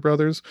the older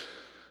brothers.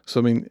 So,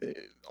 I mean,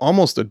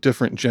 almost a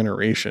different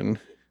generation,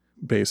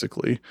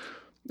 basically.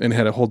 and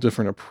had a whole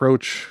different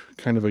approach,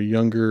 kind of a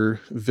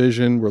younger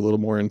vision. We're a little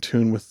more in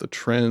tune with the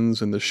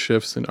trends and the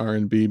shifts in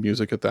R&B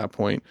music at that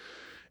point.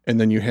 And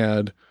then you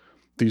had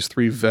these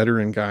three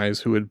veteran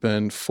guys who had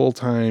been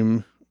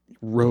full-time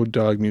road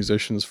dog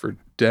musicians for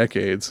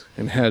decades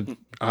and had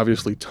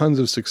obviously tons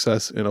of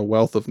success and a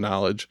wealth of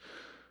knowledge.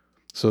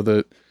 So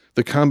that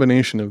the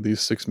combination of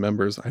these six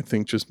members, I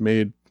think, just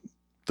made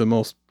the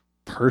most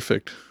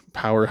perfect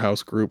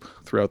powerhouse group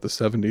throughout the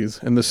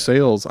 70s. And the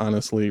sales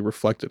honestly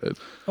reflected it.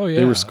 Oh, yeah.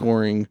 They were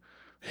scoring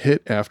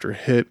hit after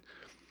hit.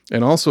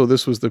 And also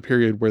this was the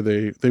period where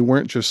they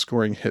weren't just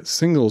scoring hit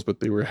singles, but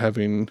they were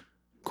having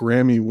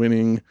Grammy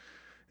winning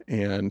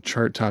and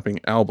chart topping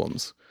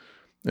albums.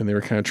 And they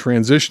were kind of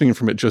transitioning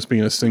from it just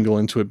being a single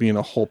into it being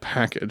a whole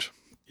package.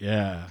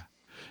 Yeah.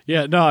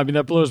 Yeah. No, I mean,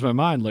 that blows my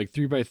mind. Like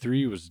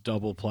 3x3 was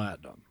double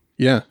platinum.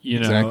 Yeah, You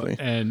know, exactly.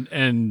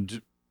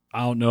 and I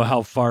don't know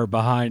how far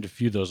behind a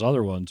few of those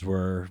other ones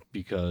were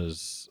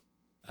because,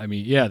 I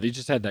mean, yeah, they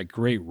just had that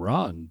great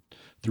run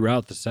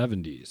throughout the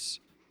 70s.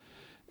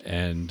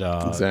 And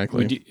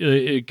Exactly.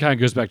 it kind of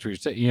goes back to what you're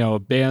saying, you know, a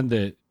band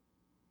that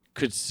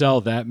could sell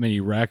that many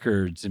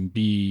records and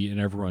be in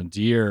everyone's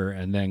ear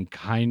and then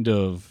kind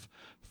of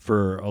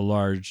for a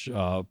large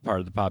part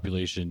of the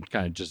population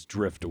kind of just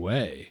drift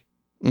away,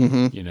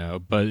 Mm-hmm. you know,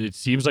 but it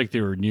seems like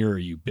they were near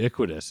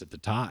ubiquitous at the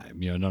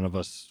time. You know, none of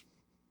us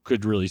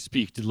could really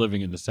speak to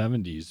living in the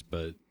 70s,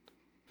 but,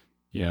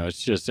 you know,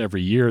 it's just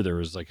every year there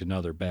was like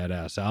another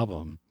badass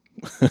album.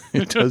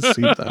 It does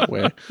seem that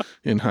way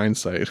in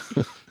hindsight.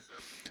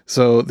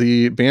 So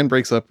the band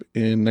breaks up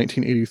in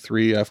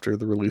 1983 after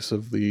the release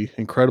of the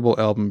incredible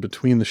album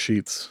Between the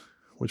Sheets,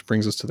 which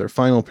brings us to their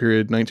final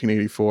period,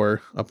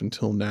 1984, up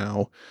until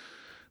now.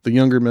 The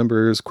younger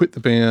members quit the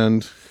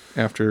band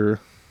after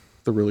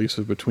the release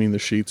of Between the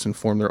Sheets and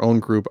formed their own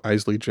group,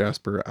 Isley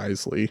Jasper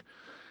Isley.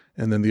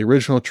 And then the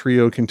original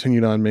trio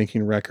continued on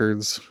making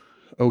records.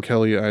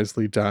 O'Kelly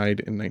Isley died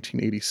in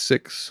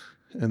 1986.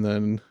 And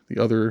then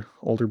the other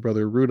older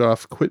brother,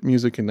 Rudolph, quit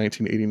music in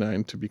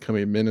 1989 to become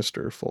a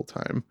minister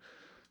full-time.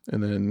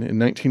 And then in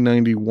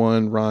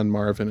 1991, Ron,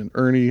 Marvin, and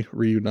Ernie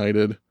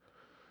reunited.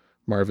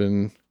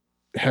 Marvin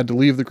had to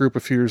leave the group a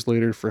few years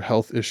later for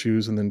health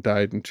issues and then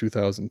died in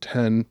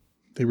 2010.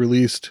 They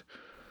released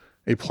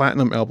a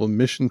platinum album,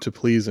 Mission to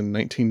Please, in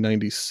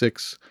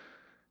 1996.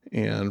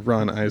 And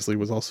Ron Isley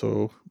was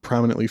also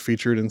prominently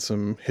featured in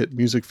some hit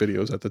music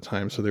videos at the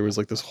time. So there was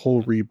like this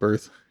whole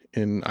rebirth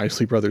in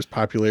Isley Brothers'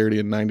 popularity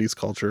in 90s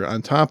culture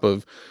on top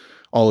of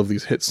all of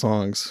these hit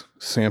songs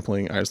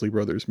sampling Isley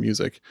Brothers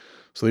music.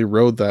 So they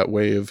rode that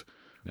wave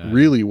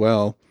really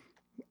well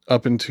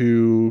up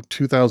into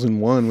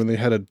 2001 when they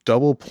had a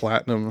double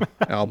platinum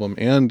album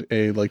and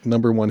a like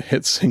number one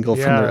hit single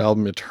from their Yeah.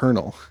 album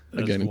Eternal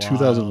That's again in wild.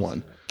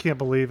 2001. Can't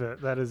believe it.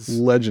 That is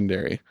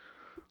Legendary.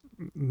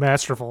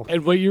 masterful.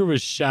 And what year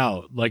was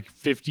Shout? Like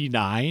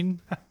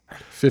 59?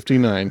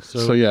 59. So-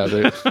 So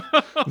yeah,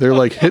 they're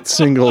like hit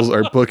singles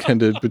are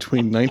bookended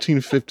between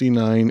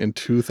 1959 and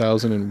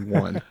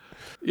 2001.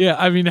 Yeah,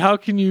 I mean, how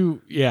can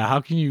you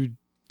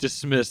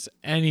dismiss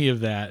any of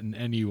that in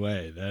any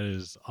way? That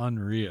is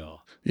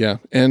unreal. Yeah.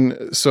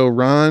 And so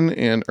Ron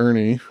and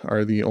Ernie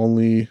are the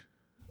only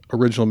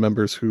original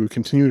members who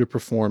continue to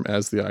perform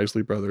as the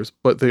Isley Brothers,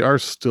 but they are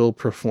still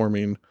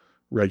performing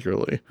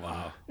regularly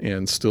Wow.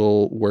 and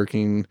still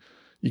working.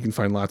 You can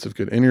find lots of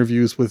good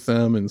interviews with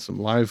them and some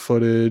live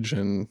footage,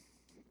 and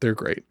they're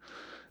great.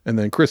 And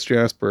then Chris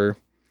Jasper,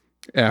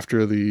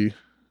 after the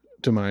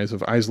demise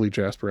of Isley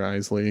Jasper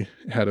Isley,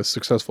 had a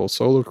successful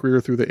solo career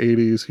through the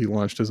 80s. He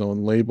launched his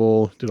own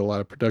label, did a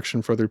lot of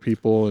production for other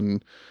people,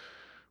 and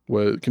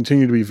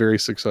continued to be very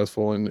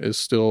successful and is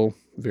still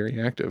very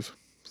active.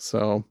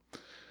 So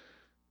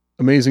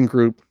amazing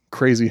group,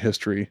 crazy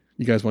history.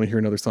 You guys want to hear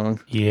another song?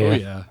 Yeah. Oh,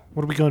 yeah.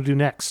 What are we going to do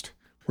next?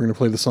 We're going to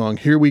play the song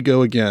Here We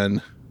Go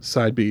Again,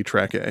 side B,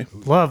 track A.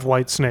 Love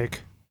Whitesnake.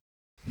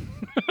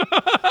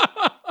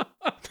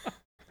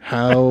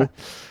 How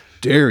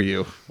dare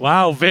you?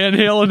 Wow, Van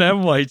Halen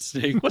and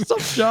Whitesnake. What's up,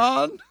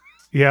 John?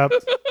 Yep.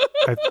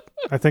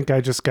 I think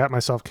I just got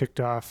myself kicked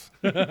off.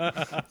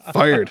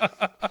 Fired.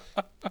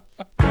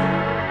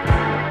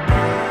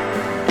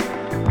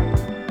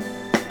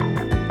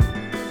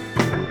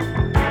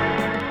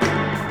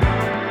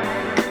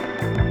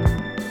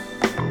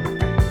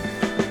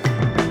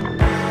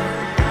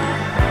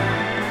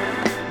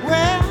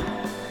 Well,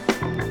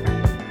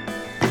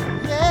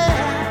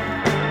 yeah.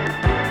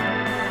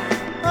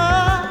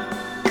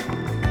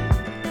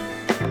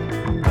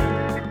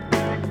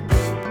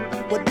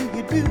 What do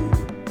you do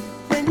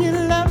when you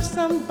love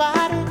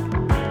somebody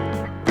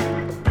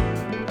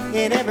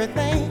and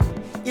everything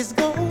is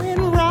going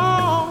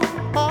wrong?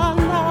 Oh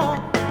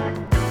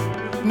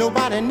no,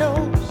 nobody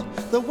knows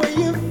the way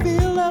you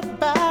feel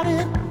about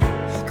it,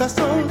 'cause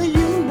only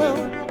you know.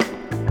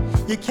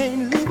 You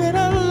can't leave it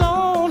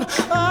alone.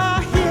 Ah,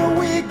 here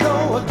we go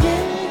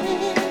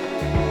again.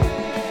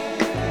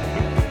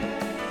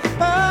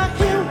 Ah,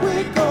 here we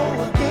go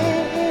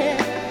again.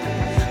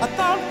 I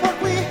thought what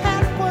we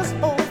had was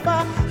over.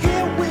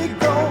 Here we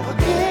go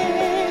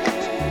again.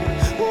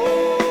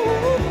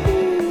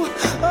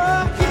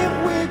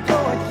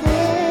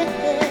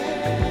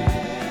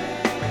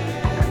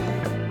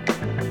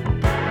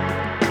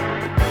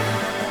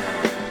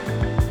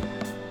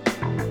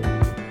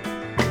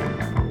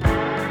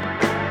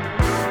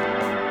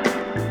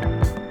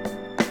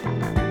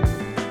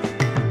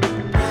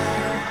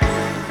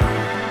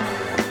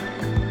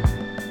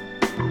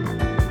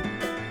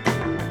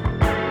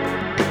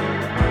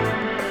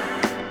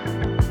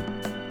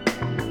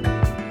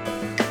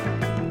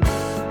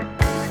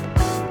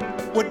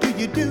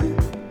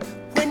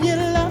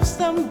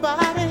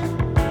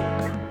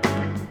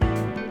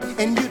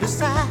 and you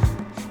decide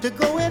to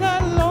go it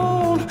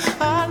alone.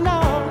 Oh, no,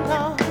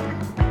 no.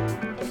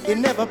 It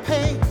never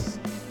pays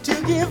to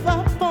give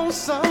up on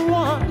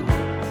someone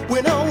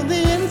when on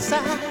the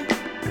inside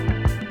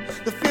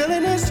the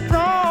feeling is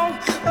strong.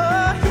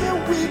 Oh, here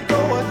we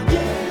go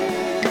again.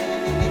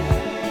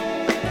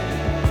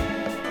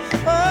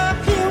 Oh,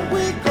 here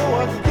we go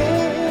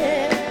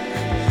again.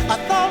 I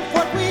thought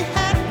what we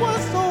had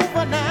was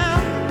over now.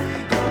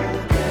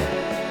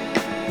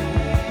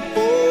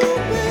 Ooh,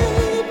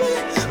 baby,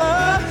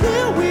 oh,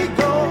 here we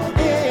go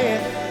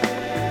again.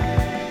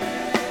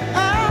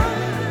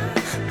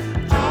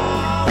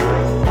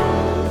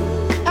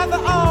 After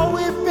all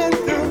we've been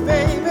through,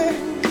 baby,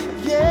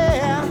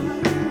 yeah.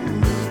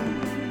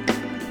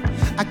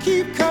 I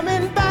keep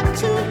coming back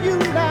to you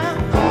now.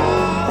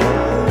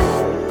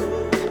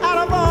 Out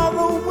of all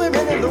the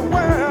women in the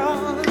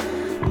world,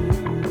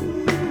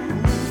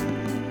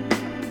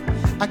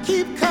 I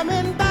keep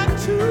coming back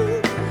to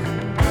you.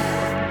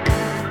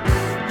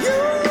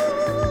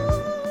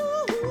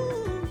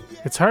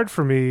 It's hard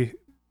for me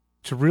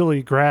to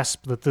really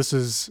grasp that this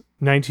is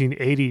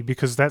 1980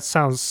 because that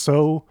sounds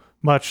so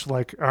much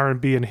like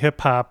R&B and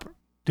hip hop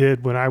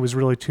did when I was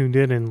really tuned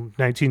in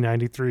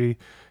 1993,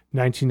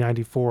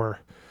 1994.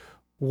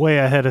 Way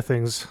ahead of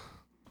things.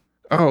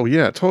 Oh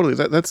yeah, totally.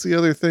 That's the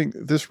other thing.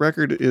 This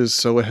record is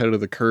so ahead of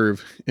the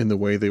curve in the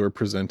way they were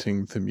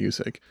presenting the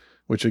music,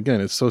 which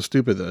again, it's so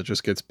stupid that it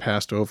just gets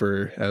passed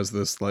over as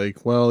this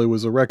like, well, it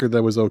was a record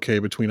that was okay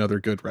between other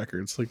good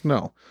records. Like,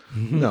 no.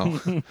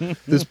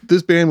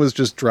 This band was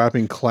just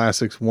dropping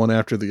classics one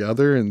after the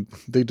other, and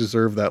they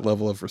deserve that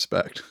level of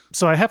respect.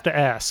 So I have to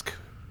ask,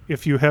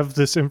 if you have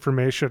this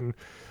information,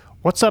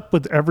 what's up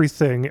with every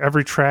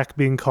track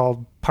being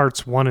called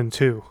parts 1 and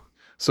 2?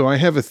 So I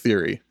have a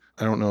theory.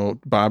 I don't know,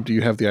 Bob, do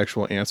you have the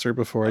actual answer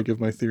before I give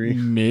my theory?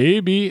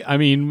 Maybe. I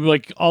mean,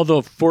 like all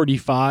the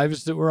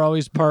 45s that were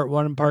always part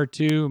 1 and part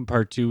 2, and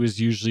part 2 is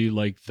usually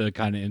like the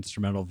kind of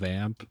instrumental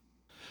vamp.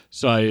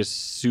 So I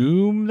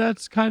assume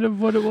that's kind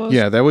of what it was.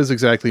 Yeah, that was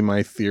exactly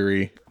my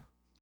theory.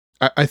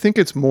 I think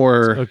it's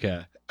more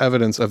Okay.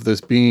 evidence of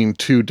this being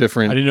two I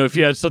different. didn't know if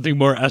you had something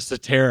more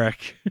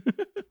esoteric.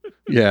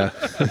 Yeah.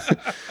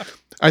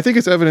 I think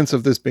it's evidence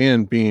of this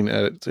band being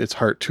at its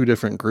heart two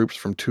different groups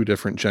from two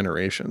different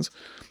generations.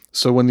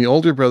 So when the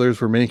older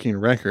brothers were making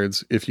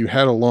records, if you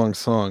had a long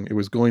song, it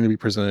was going to be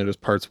presented as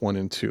parts 1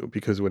 and 2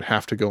 because it would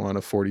have to go on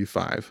a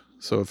 45.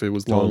 So if it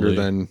was longer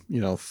than,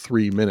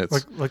 3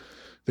 minutes, Like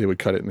they would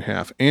cut it in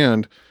half.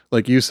 And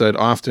like you said,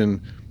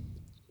 often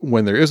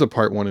when there is a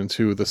part 1 and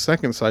 2, the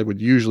second side would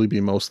usually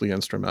be mostly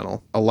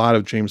instrumental. A lot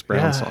of James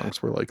Brown Yeah.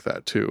 songs were like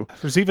that too.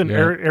 there's even Yeah.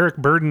 Eric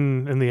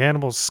Burden and the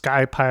Animals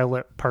Sky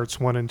Pilot parts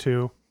 1 and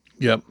 2.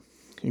 Yep,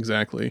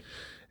 exactly.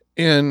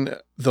 And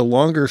the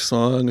longer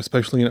song,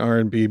 especially in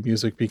R&B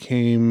music,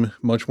 became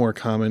much more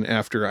common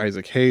after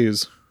Isaac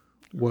Hayes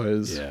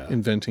was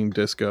inventing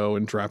disco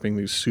and dropping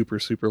these super,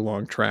 super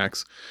long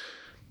tracks.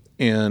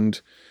 And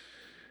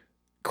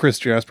Chris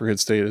Jasper had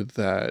stated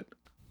that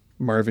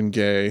Marvin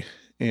Gaye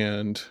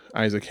and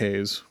Isaac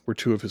Hayes were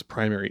two of his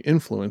primary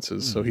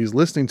influences. So he's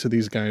listening to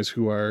these guys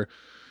who are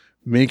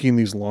making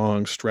these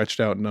long stretched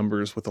out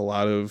numbers with a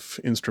lot of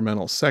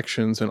instrumental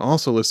sections, and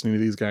also listening to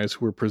these guys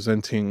who were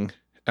presenting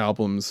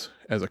albums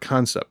as a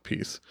concept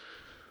piece.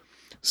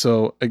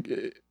 So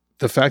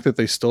the fact that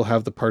they still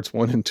have the parts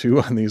 1 and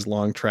 2 on these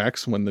long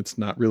tracks when it's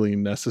not really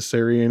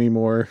necessary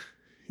anymore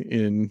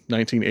in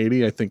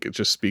 1980, I think it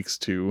just speaks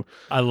to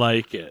I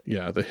like it.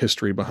 the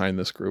history behind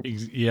this group.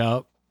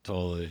 Yep,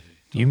 totally.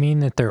 You mean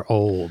that they're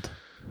old?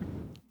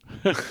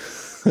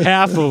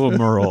 Half of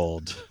them are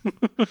old.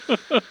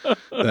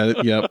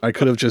 I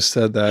could have just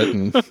said that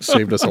and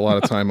saved us a lot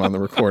of time on the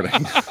recording.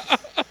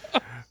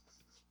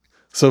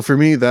 So for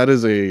me, that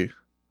is a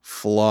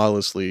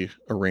flawlessly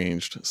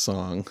arranged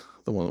song,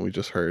 the one that we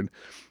just heard.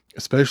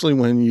 Especially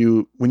when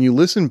you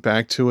listen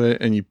back to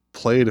it and you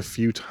play it a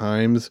few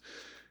times,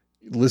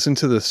 listen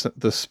to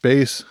the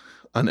space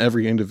on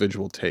every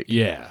individual take.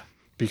 Yeah.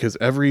 Because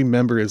every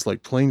member is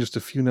like playing just a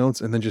few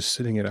notes and then just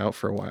sitting it out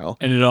for a while.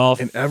 And it all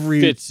And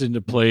fits into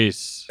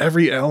place.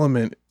 every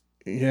element,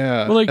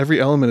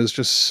 every element is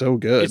just so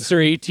good. It's their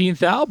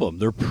 18th album.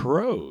 They're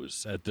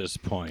pros at this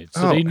point.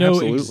 So Oh, they know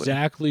absolutely.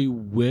 exactly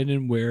when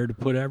and where to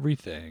put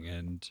everything.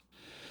 And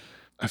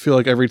I feel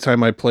like every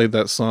time I played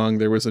that song,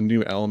 there was a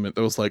new element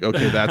that was like,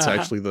 okay, that's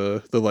actually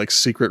the like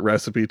secret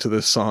recipe to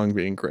this song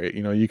being great.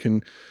 You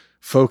can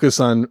focus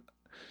on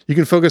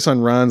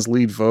Ron's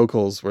lead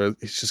vocals where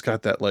he's just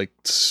got that like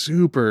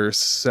super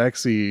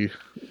sexy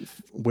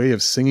way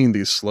of singing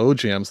these slow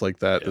jams like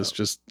that that's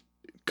just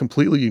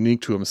completely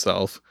unique to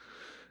himself.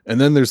 And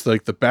then there's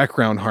like the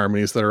background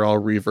harmonies that are all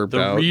reverbed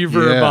the out.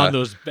 reverb Yeah. on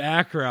those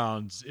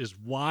backgrounds is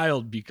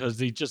wild because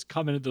they just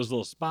come in at those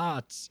little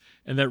spots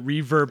and that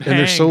reverb And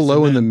they're so hangs,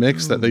 low and in the then,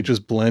 mix that they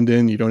just blend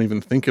in. You don't even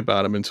think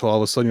about them until all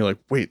of a sudden you're like,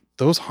 wait,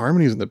 those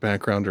harmonies in the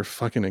background are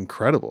fucking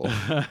incredible.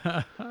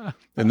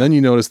 And then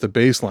you notice the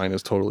bass line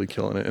is totally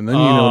killing it. And then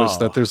you notice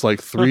that there's like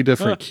 3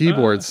 different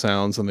keyboard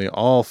sounds, and they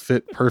all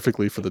fit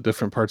perfectly for the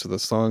different parts of the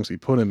songs he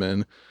put them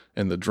in.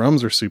 And the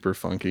drums are super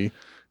funky.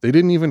 They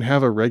didn't even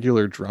have a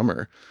regular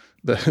drummer.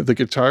 The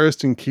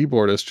guitarist and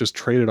keyboardist just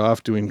traded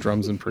off doing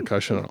drums and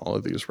percussion on all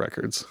of these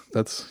records.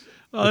 That's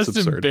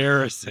absurd.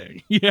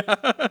 Embarrassing. Yeah.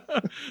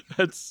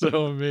 That's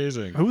so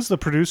amazing. Who was the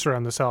producer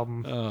on this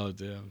album? Oh,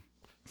 damn.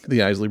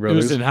 The Isley It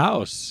Brothers. was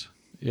in-house.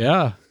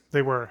 Yeah.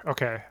 They were.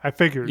 Okay. I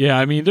figured. Yeah,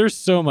 I mean, there's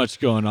so much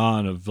going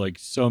on of like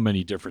so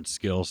many different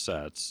skill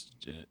sets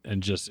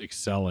and just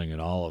excelling in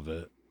all of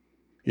it.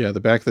 Yeah, the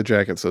back of the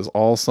jacket says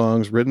all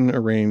songs written,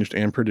 arranged,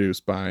 and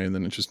produced by, and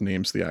then it just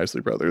names the Isley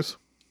Brothers.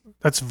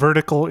 That's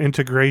vertical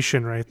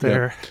integration right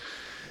there.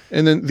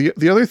 And then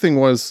the other thing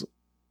was,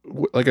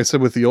 like I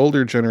said, with the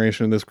older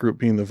generation of this group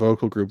being the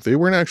vocal group, they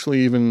weren't actually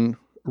even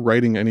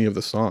writing any of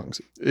the songs.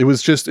 It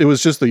was just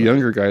the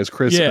younger guys,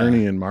 Chris, Yeah.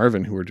 Ernie, and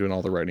Marvin, who were doing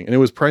all the writing. And it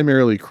was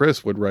primarily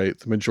Chris would write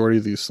the majority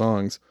of these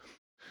songs,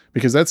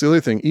 because that's the other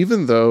thing.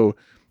 Even though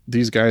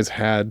these guys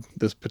had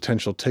this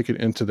potential ticket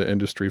into the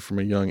industry from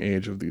a young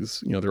age of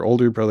these, their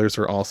older brothers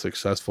are all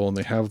successful and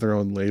they have their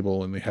own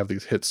label and they have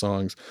these hit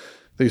songs.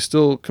 They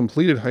still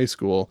completed high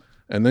school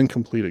and then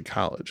completed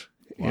college.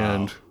 Wow.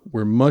 And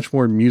were much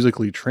more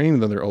musically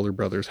trained than their older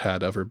brothers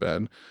had ever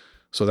been.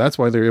 So that's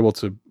why they're able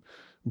to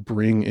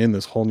bring in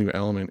this whole new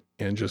element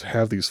and just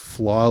have these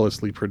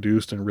flawlessly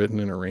produced and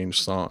written and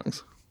arranged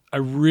songs. I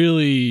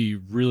really,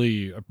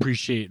 really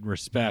appreciate and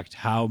respect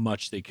how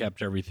much they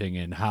kept everything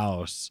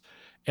in-house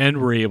and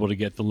were able to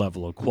get the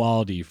level of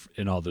quality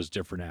in all those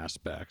different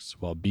aspects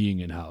while being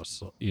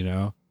in-house,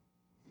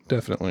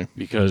 Definitely.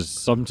 because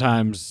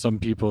sometimes some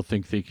people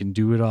think they can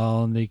do it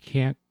all and they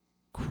can't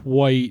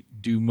quite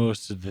do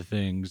most of the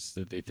things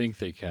that they think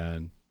they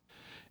can.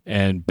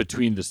 And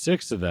between the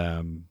 6 of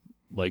them,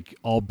 like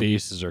all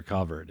bases are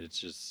covered. It's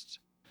just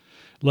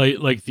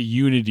like the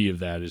unity of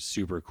that is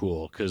super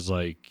cool. Cause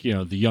the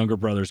younger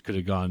brothers could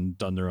have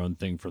done their own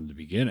thing from the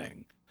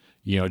beginning,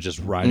 just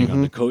riding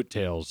on the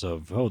coattails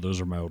of, oh,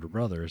 those are my older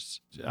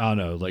brothers. I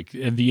don't know,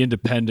 and the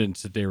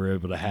independence that they were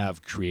able to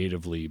have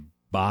creatively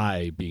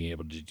by being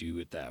able to do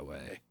it that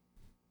way.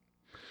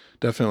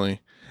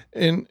 Definitely.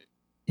 And,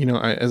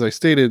 as I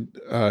stated,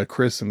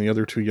 Chris and the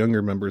other 2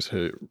 younger members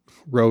had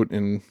wrote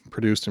and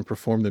produced and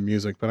performed the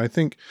music, but I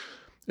think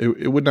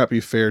it would not be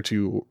fair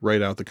to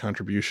write out the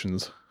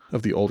contributions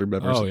of the older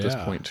members at this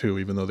point too,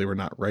 even though they were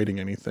not writing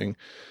anything.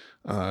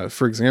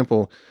 For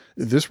example,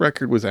 this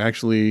record was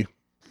actually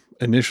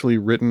initially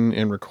written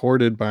and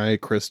recorded by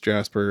Chris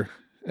Jasper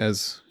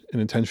as an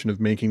intention of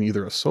making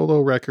either a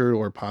solo record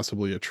or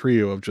possibly a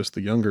trio of just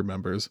the younger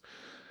members.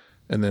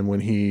 And then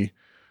when he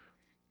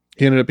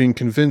ended up being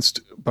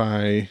convinced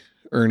by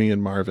Ernie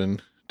and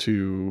Marvin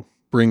to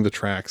bring the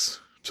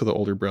tracks to the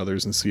older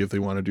brothers and see if they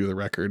want to do the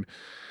record.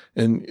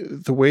 And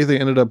the way they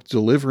ended up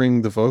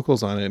delivering the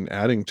vocals on it and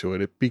adding to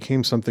it, it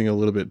became something a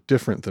little bit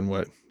different than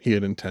what he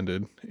had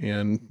intended,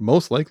 and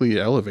most likely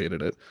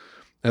elevated it.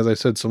 As I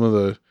said, some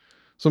of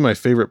my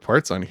favorite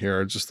parts on here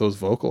are just those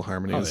vocal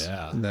harmonies.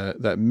 Oh, yeah.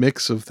 That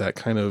mix of that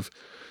kind of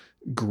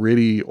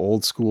gritty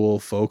old school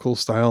vocal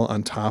style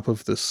on top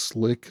of this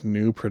slick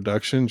new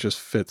production just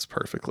fits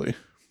perfectly.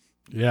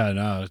 Yeah,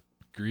 no,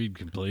 agreed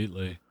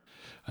completely.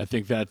 I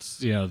think that's,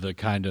 the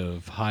kind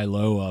of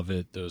high-low of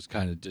it, those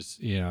kind of just,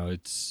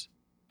 it's,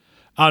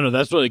 I don't know,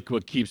 that's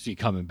what keeps me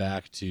coming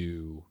back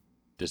to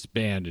this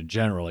band in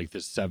general, like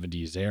this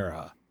 70s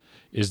era,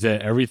 is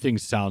that everything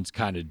sounds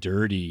kind of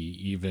dirty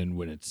even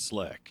when it's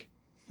slick.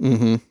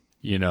 Mm-hmm.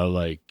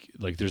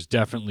 Like there's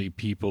definitely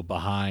people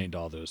behind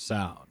all those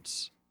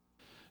sounds,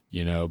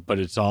 but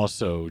it's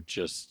also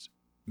just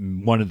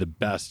one of the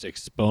best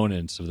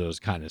exponents of those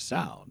kind of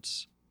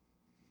sounds.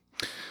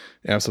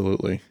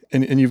 Absolutely.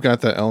 And you've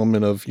got that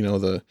element of,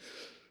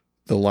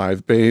 the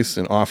live bass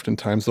and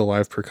oftentimes the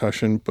live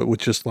percussion, but with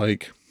just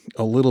like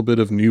a little bit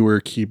of newer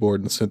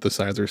keyboard and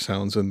synthesizer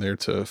sounds in there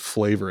to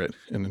flavor it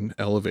and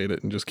elevate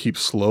it and just keep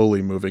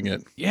slowly moving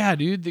it. Yeah,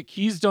 dude, the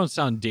keys don't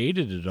sound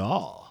dated at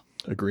all.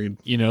 Agreed.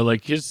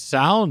 Like his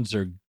sounds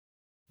are,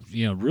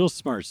 real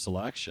smart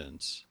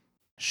selections.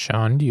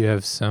 Sean, do you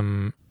have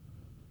some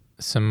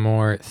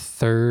more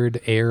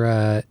third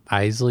era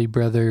Isley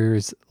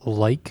Brothers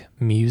like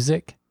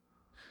music?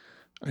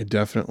 I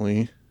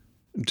definitely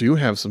do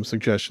have some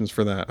suggestions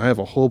for that. I have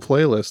a whole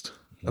playlist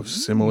of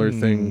similar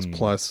things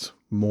plus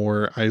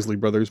more Isley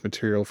Brothers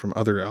material from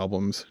other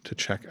albums to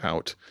check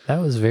out.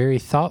 That was very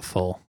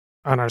thoughtful.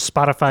 On our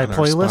Spotify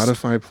playlist.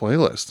 Spotify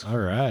playlist. All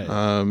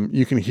right.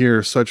 You can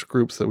hear such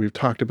groups that we've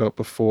talked about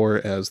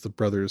before as the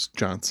Brothers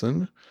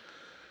Johnson.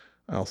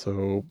 I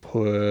also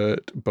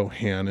put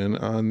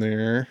Bohannon on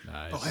there.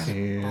 Nice.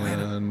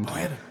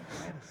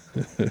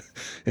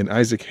 And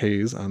Isaac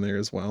Hayes on there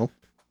as well.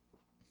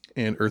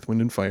 And Earth,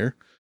 Wind, and Fire.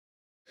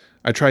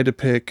 I tried to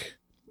pick,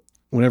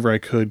 whenever I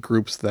could,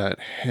 groups that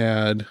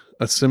had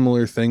a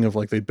similar thing of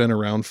like they'd been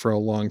around for a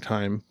long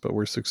time, but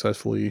were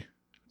successfully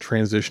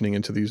transitioning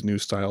into these new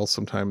styles,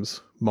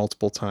 sometimes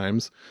multiple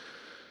times.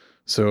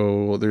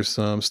 So there's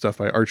some stuff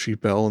by Archie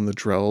Bell and the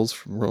Drells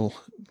from real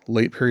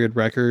late period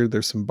record.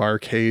 There's some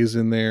Bark Hayes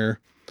in there,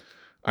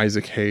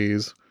 Isaac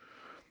Hayes,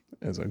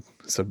 as I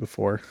said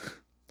before.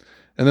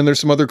 And then there's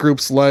some other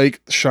groups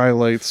like the Shy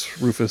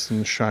Lights, Rufus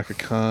and Shaka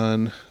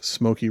Khan,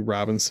 Smokey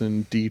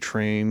Robinson,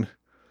 D-Train,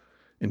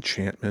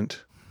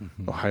 Enchantment,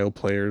 Ohio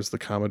Players, the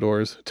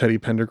Commodores, Teddy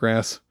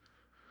Pendergrass.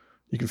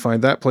 You can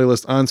find that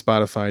playlist on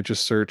Spotify.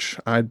 Just search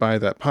I'd Buy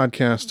That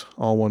Podcast,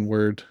 all one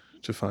word,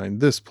 to find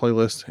this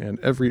playlist and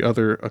every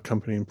other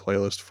accompanying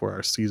playlist for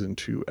our season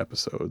 2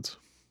 episodes.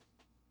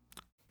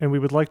 And we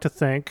would like to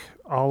thank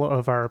all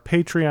of our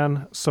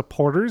Patreon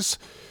supporters.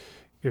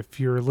 If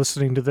you're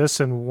listening to this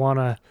and want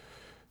to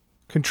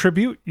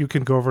contribute, you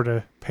can go over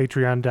to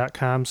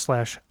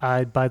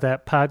patreon.com/I'd Buy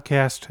That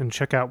Podcast and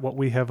check out what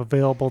we have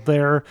available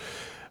there.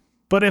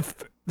 But if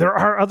there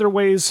are other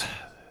ways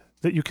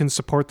that you can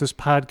support this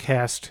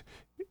podcast,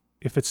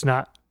 if it's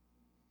not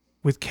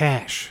with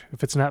cash,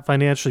 if it's not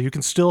financial, you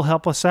can still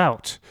help us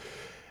out.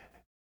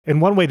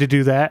 And one way to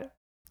do that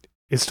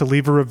is to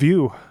leave a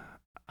review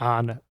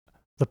on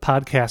the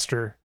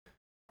podcaster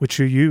which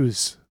you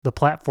use, the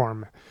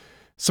platform.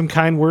 Some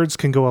kind words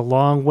can go a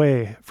long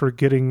way for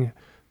getting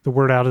the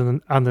word out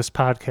on this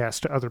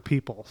podcast to other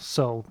people.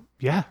 So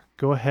yeah,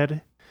 go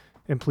ahead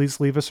and please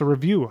leave us a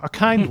review, a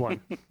kind one.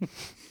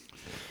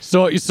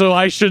 So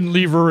I shouldn't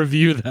leave a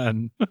review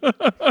then.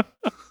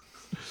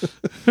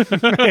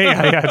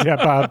 Yeah,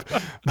 Bob.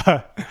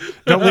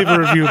 Don't leave a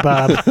review,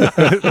 Bob.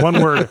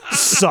 One word,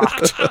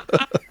 sucked.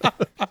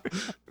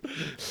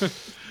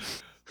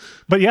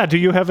 But yeah, do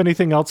you have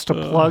anything else to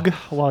plug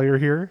while you're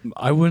here?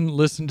 I wouldn't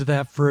listen to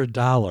that for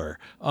 $1.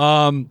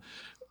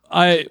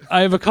 I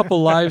have a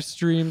couple live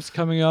streams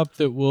coming up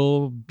that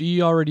will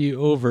be already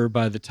over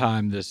by the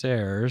time this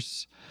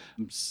airs.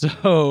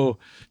 So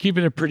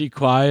keeping it pretty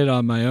quiet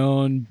on my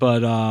own.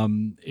 But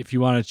if you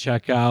want to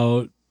check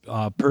out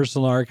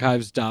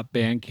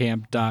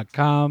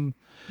personalarchives.bandcamp.com,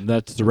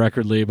 that's the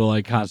record label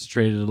I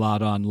concentrated a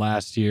lot on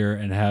last year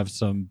and have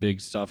some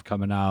big stuff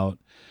coming out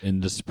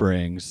in the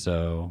spring.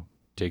 So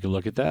take a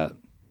look at that.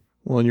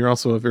 Well, and you're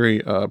also a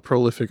very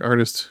prolific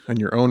artist in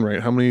your own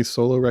right. How many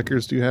solo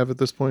records do you have at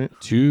this point?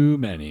 Too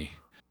many.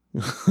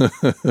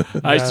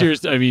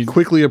 I mean,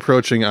 quickly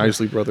approaching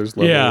Isley Brothers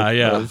level.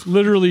 Yeah.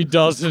 Literally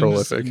dozens.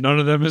 Prolific. None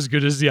of them as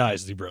good as the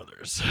Isley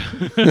Brothers.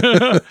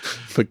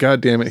 But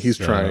God damn it, he's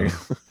trying.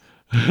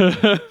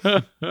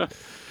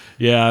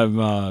 Yeah,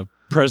 I'm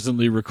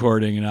presently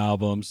recording an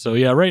album. So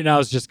yeah, right now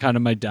it's just kind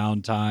of my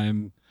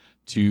downtime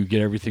to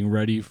get everything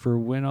ready for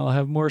when I'll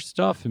have more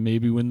stuff and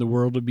maybe when the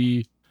world will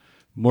be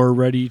more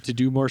ready to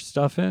do more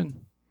stuff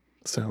in.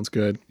 Sounds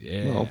good.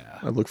 Yeah. Well,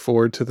 I look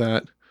forward to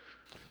that.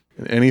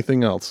 And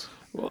anything else?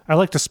 I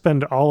like to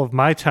spend all of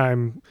my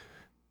time,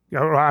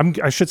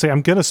 I should say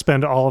I'm going to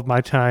spend all of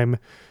my time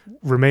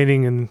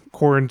remaining in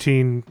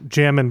quarantine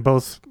jamming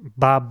both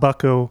Bob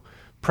Bucko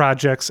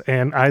projects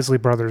and Isley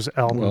Brothers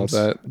albums.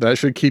 Well, that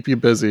should keep you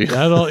busy.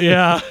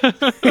 Yeah.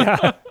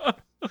 Yeah.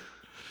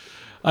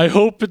 I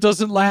hope it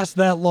doesn't last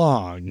that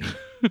long.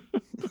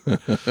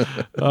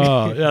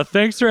 Oh, yeah.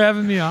 Thanks for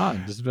having me on.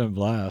 This has been a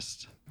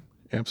blast.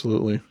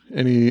 Absolutely.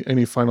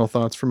 Any final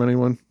thoughts from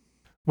anyone?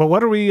 Well,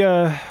 what are we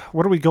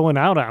going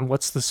out on?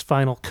 What's this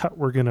final cut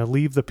we're going to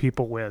leave the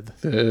people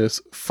with?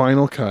 This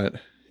final cut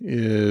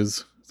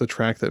is the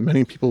track that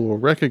many people will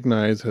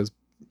recognize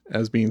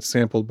as being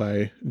sampled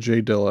by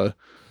Jay Dilla,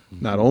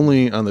 not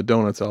only on the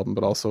Donuts album,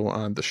 but also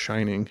on the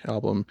Shining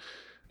album.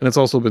 And it's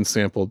also been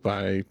sampled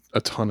by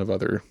a ton of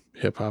other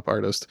hip hop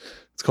artists.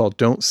 It's called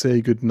Don't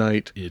Say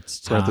Goodnight. It's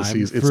time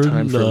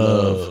for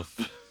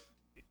love.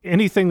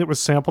 Anything that was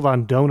sampled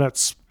on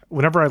Donuts,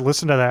 whenever I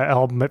listen to that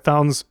album, that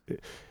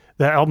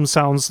album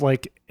sounds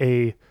like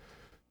a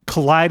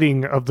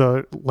colliding of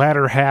the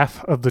latter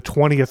half of the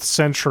 20th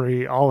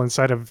century all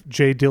inside of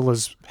Jay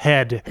Dilla's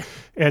head.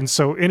 And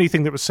so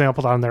anything that was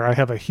sampled on there, I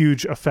have a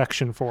huge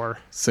affection for.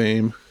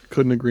 Same.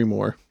 Couldn't agree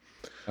more.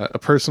 A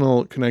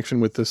personal connection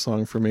with this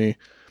song for me.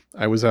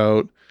 I was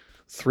out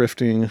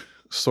thrifting,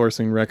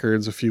 sourcing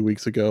records a few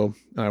weeks ago.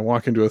 And I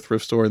walk into a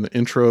thrift store and the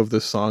intro of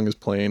this song is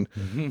playing.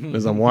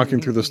 As I'm walking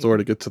through the store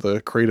to get to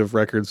the crate of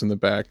records in the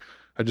back,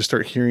 I just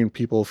start hearing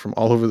people from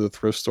all over the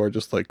thrift store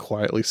just like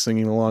quietly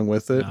singing along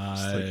with it.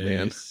 Nice. Just like,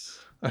 man,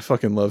 I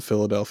fucking love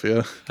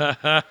Philadelphia.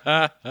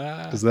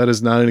 Because that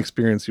is not an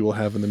experience you will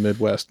have in the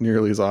Midwest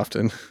nearly as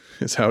often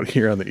as out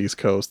here on the East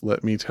Coast,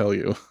 let me tell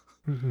you.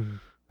 Mm-hmm.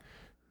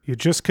 You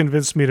just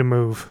convinced me to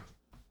move.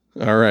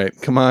 All right,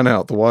 come on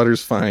out. The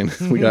water's fine.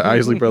 We got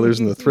Isley Brothers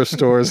in the thrift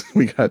stores.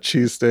 We got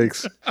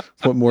cheesesteaks.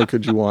 What more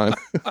could you want?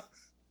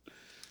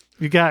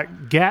 You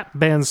got Gap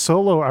Band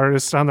solo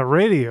artists on the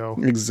radio.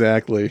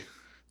 Exactly.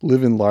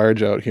 Living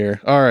large out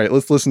here. All right,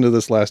 let's listen to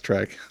this last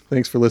track.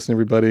 Thanks for listening,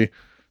 everybody.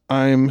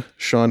 I'm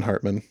Sean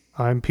Hartman.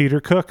 I'm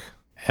Peter Cook.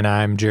 And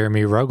I'm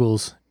Jeremy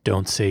Ruggles.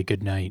 Don't say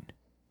goodnight.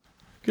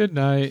 Good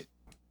night.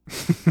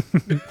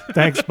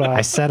 Thanks, Bob.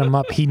 I set him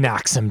up, he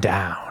knocks him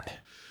down.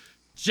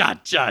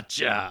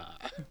 Cha-cha-cha.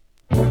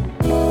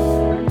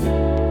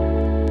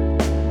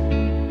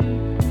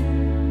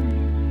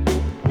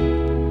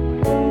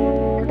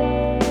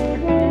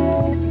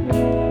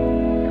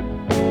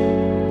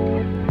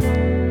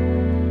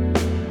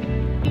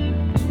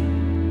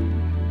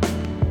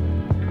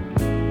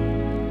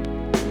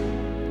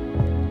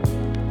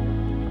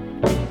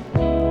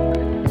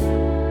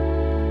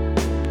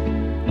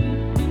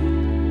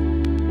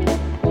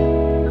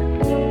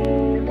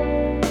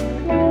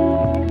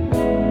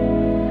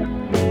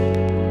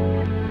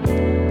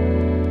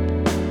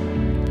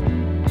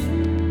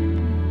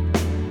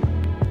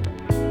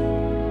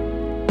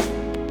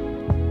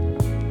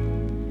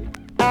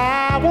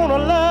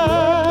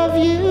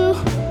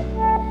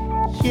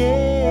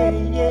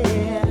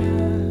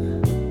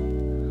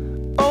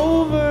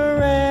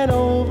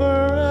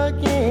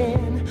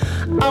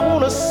 I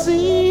wanna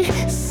see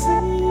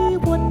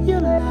what you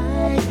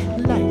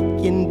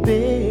like in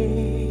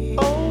bed,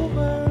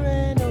 over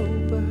and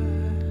over.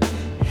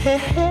 Hey,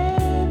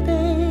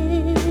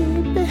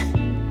 baby,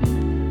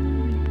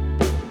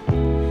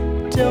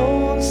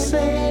 don't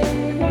say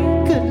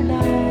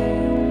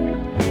goodnight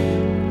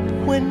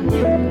when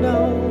you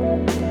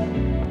know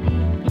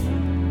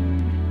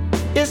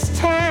it's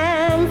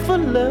time for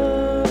love.